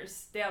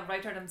listeners, they are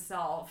writers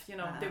themselves. You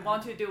know, they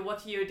want to do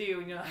what you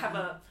do. You know, have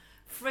a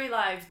free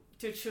life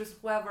to choose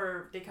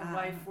whoever they can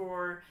write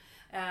for,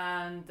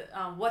 and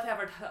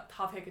whatever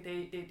topic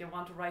they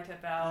want to write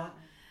about.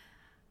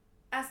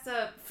 As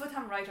a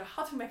full-time writer,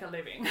 how to make a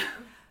living?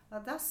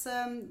 That's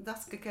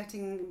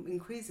getting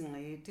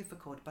increasingly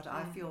difficult, but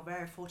I feel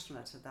very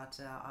fortunate that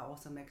I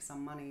also make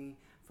some money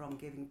from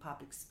giving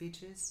public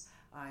speeches.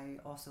 I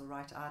also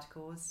write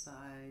articles.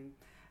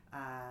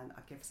 And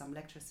I give some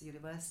lectures at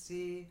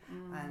university,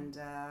 and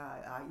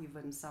I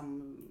even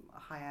some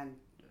high-end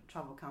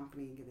travel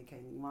company, they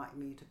can invite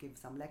me to give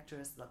some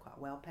lectures. They're quite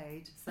well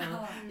paid. So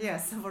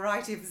yes, a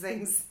variety of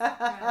things.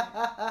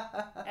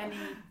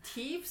 Any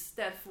tips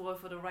that for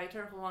the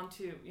writer who want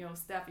to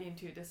step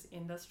into this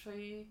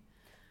industry?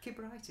 Keep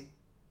writing.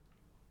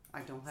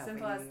 I don't have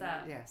simple as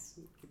that. Yes,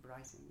 keep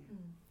writing.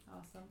 Yeah.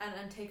 Awesome.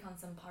 And take on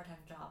some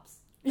part-time jobs.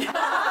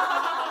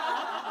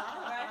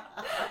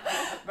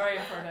 Very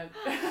important.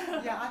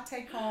 Yeah, I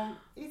take on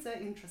either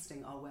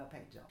interesting or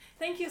well-paid job.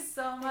 Thank you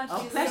so much.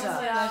 Pleasure.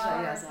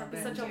 Yes,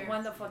 such a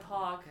wonderful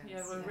talk.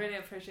 Yes, we really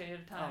appreciate your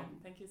time.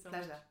 Thank you so much.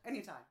 Pleasure.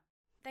 Anytime.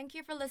 Thank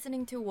you for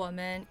listening to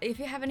Woman. If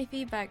you have any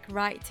feedback,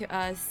 write to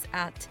us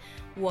at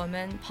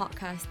Woman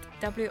Podcast,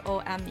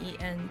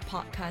 WOMEN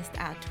Podcast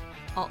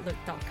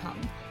 @outlook.com.